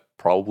means that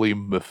probably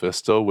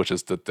Mephisto, which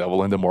is the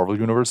devil in the Marvel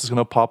universe, is going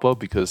to pop up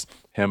because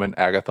him and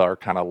Agatha are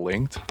kind of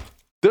linked.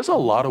 There's a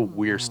lot of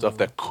weird stuff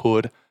that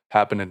could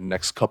happen in the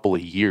next couple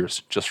of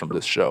years just from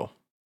this show.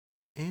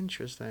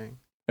 Interesting.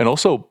 And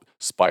also,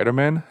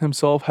 Spider-Man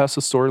himself has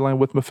a storyline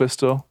with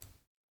Mephisto.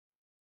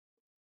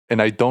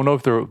 And I don't know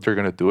if they're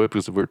going to do it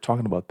because we're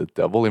talking about the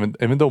devil,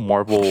 even though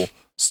Marvel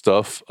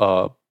stuff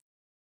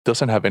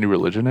doesn't have any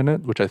religion in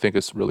it, which I think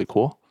is really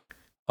cool.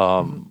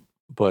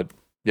 But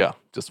yeah,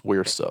 just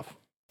weird stuff.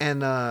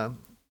 And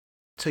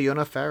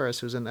Teyonah Faris,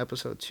 who's in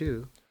episode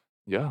 2,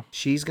 yeah,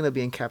 she's gonna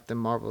be in Captain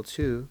Marvel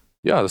too.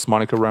 Yeah, that's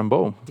Monica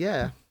Rambeau.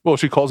 Yeah. Well,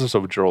 she calls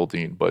herself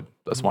Geraldine, but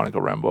that's Monica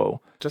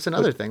Rambeau. Just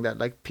another thing that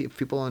like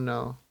people don't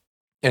know.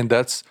 And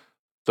that's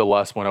the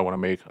last point I want to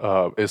make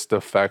is the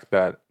fact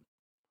that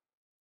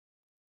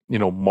the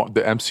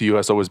MCU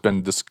has always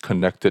been this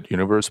connected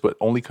universe, but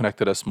only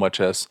connected as much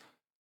as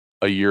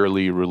a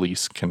yearly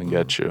release can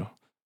get you.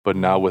 But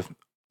now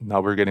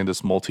we're getting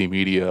this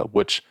multimedia,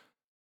 which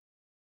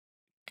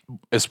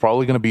is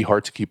probably going to be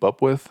hard to keep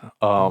up with.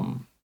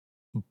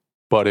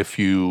 But if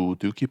you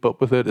do keep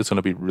up with it, it's going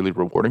to be really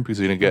rewarding because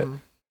you're going to get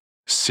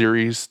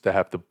series that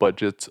have the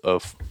budgets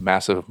of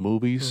massive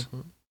movies,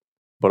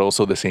 but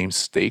also the same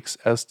stakes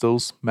as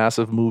those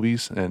massive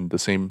movies and the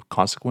same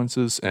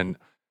consequences, and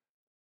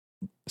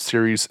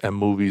series and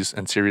movies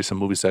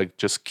that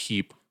just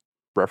keep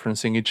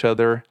referencing each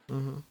other,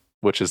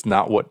 which is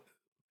not what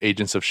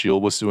Agents of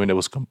S.H.I.E.L.D. was doing. It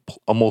was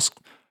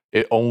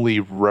it only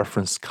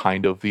referenced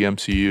kind of the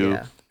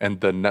MCU, and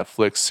the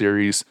Netflix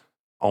series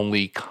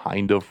only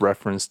kind of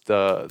referenced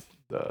the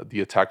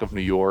attack of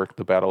New York,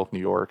 the Battle of New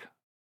York.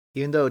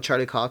 Even though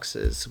Charlie Cox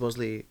is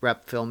supposedly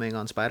wrapped filming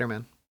on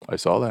Spider-Man. I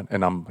saw that,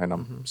 and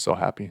I'm so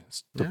happy.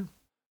 It's the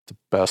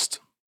best.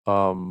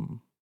 I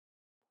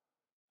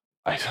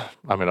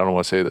don't want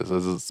to say this.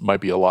 This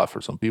might be a lot for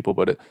some people,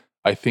 but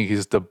I think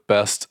he's the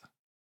best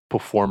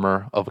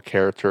performer of a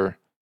character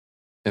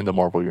in the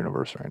Marvel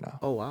universe right now.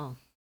 Oh wow!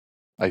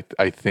 I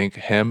think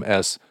him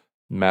as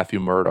Matthew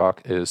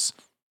Murdock is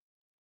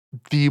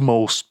the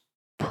most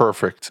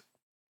perfect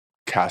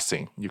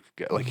casting you could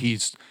get. Like he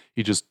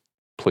just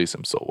plays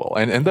him so well,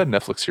 and that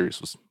Netflix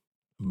series was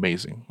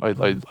amazing. I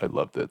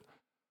loved it.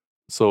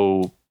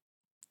 So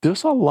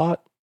there's a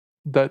lot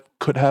that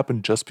could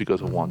happen just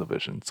because of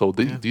WandaVision. So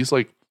these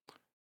like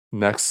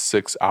next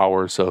 6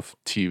 hours of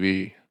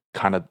TV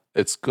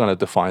it's gonna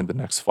define the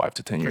next 5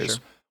 to 10 years.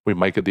 Sure. We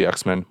might get the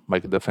X-Men,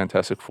 might get the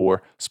Fantastic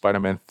Four,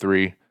 Spider-Man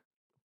 3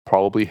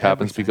 probably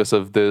happens because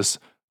of this.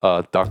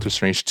 Doctor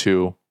Strange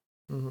 2.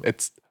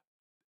 Mhm.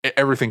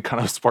 Everything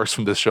kind of sparks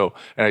from this show,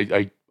 and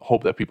I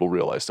hope that people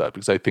realize that,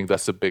 because I think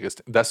that's the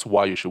biggest. That's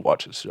why you should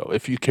watch this show.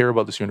 If you care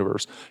about this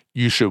universe,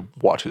 you should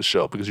watch this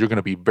show, because you're going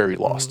to be very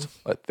lost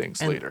at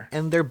things later.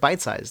 And they're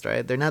bite-sized,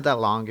 right? They're not that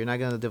long. You're not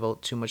going to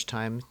devote too much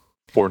time.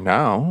 For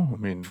now, I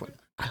mean,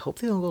 I hope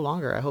they don't go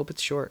longer. I hope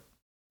it's short.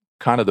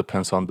 kind of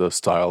depends on the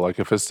style. Like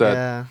if it's that,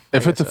 Yeah,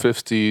 if I it's the guess so.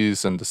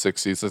 50s and the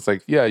 60s, it's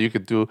like, yeah, you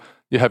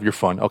have your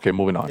fun. Okay,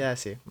 moving on. Yeah, I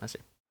see.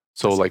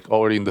 So like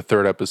already in the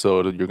third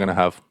episode, you're gonna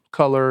have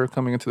color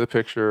coming into the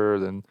picture.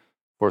 Then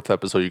fourth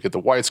episode, you get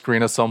the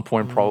widescreen at some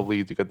point. Probably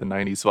you get the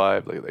 90s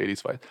vibe, like the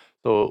 80s vibe.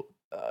 So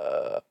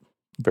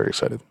very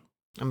excited.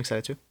 I'm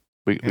excited too.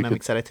 We And I'm could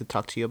excited to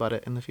talk to you about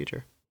it in the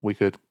future. we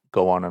could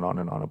go on and on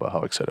and on about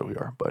how excited we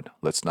are, but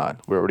let's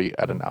not. We're already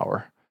at an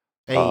hour.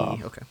 Hey,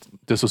 okay.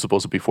 This was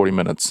supposed to be 40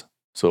 minutes,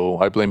 so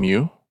I blame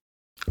you.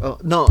 Oh,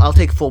 no, I'll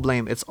take full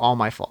blame. It's all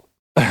my fault.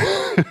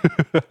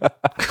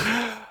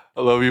 I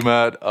love you,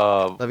 Matt.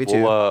 Love you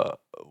too.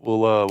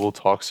 We'll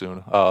talk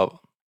soon.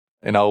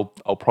 And I'll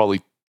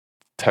probably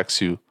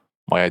text you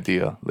my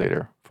idea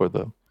later for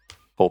the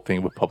whole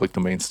thing with public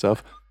domain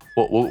stuff.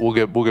 We'll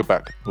get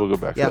back. We'll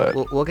get back to Yeah, that.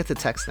 we'll get to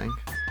texting.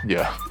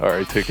 Yeah. All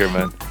right. Take care,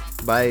 man.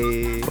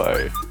 Bye.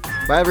 Bye.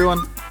 Bye, everyone.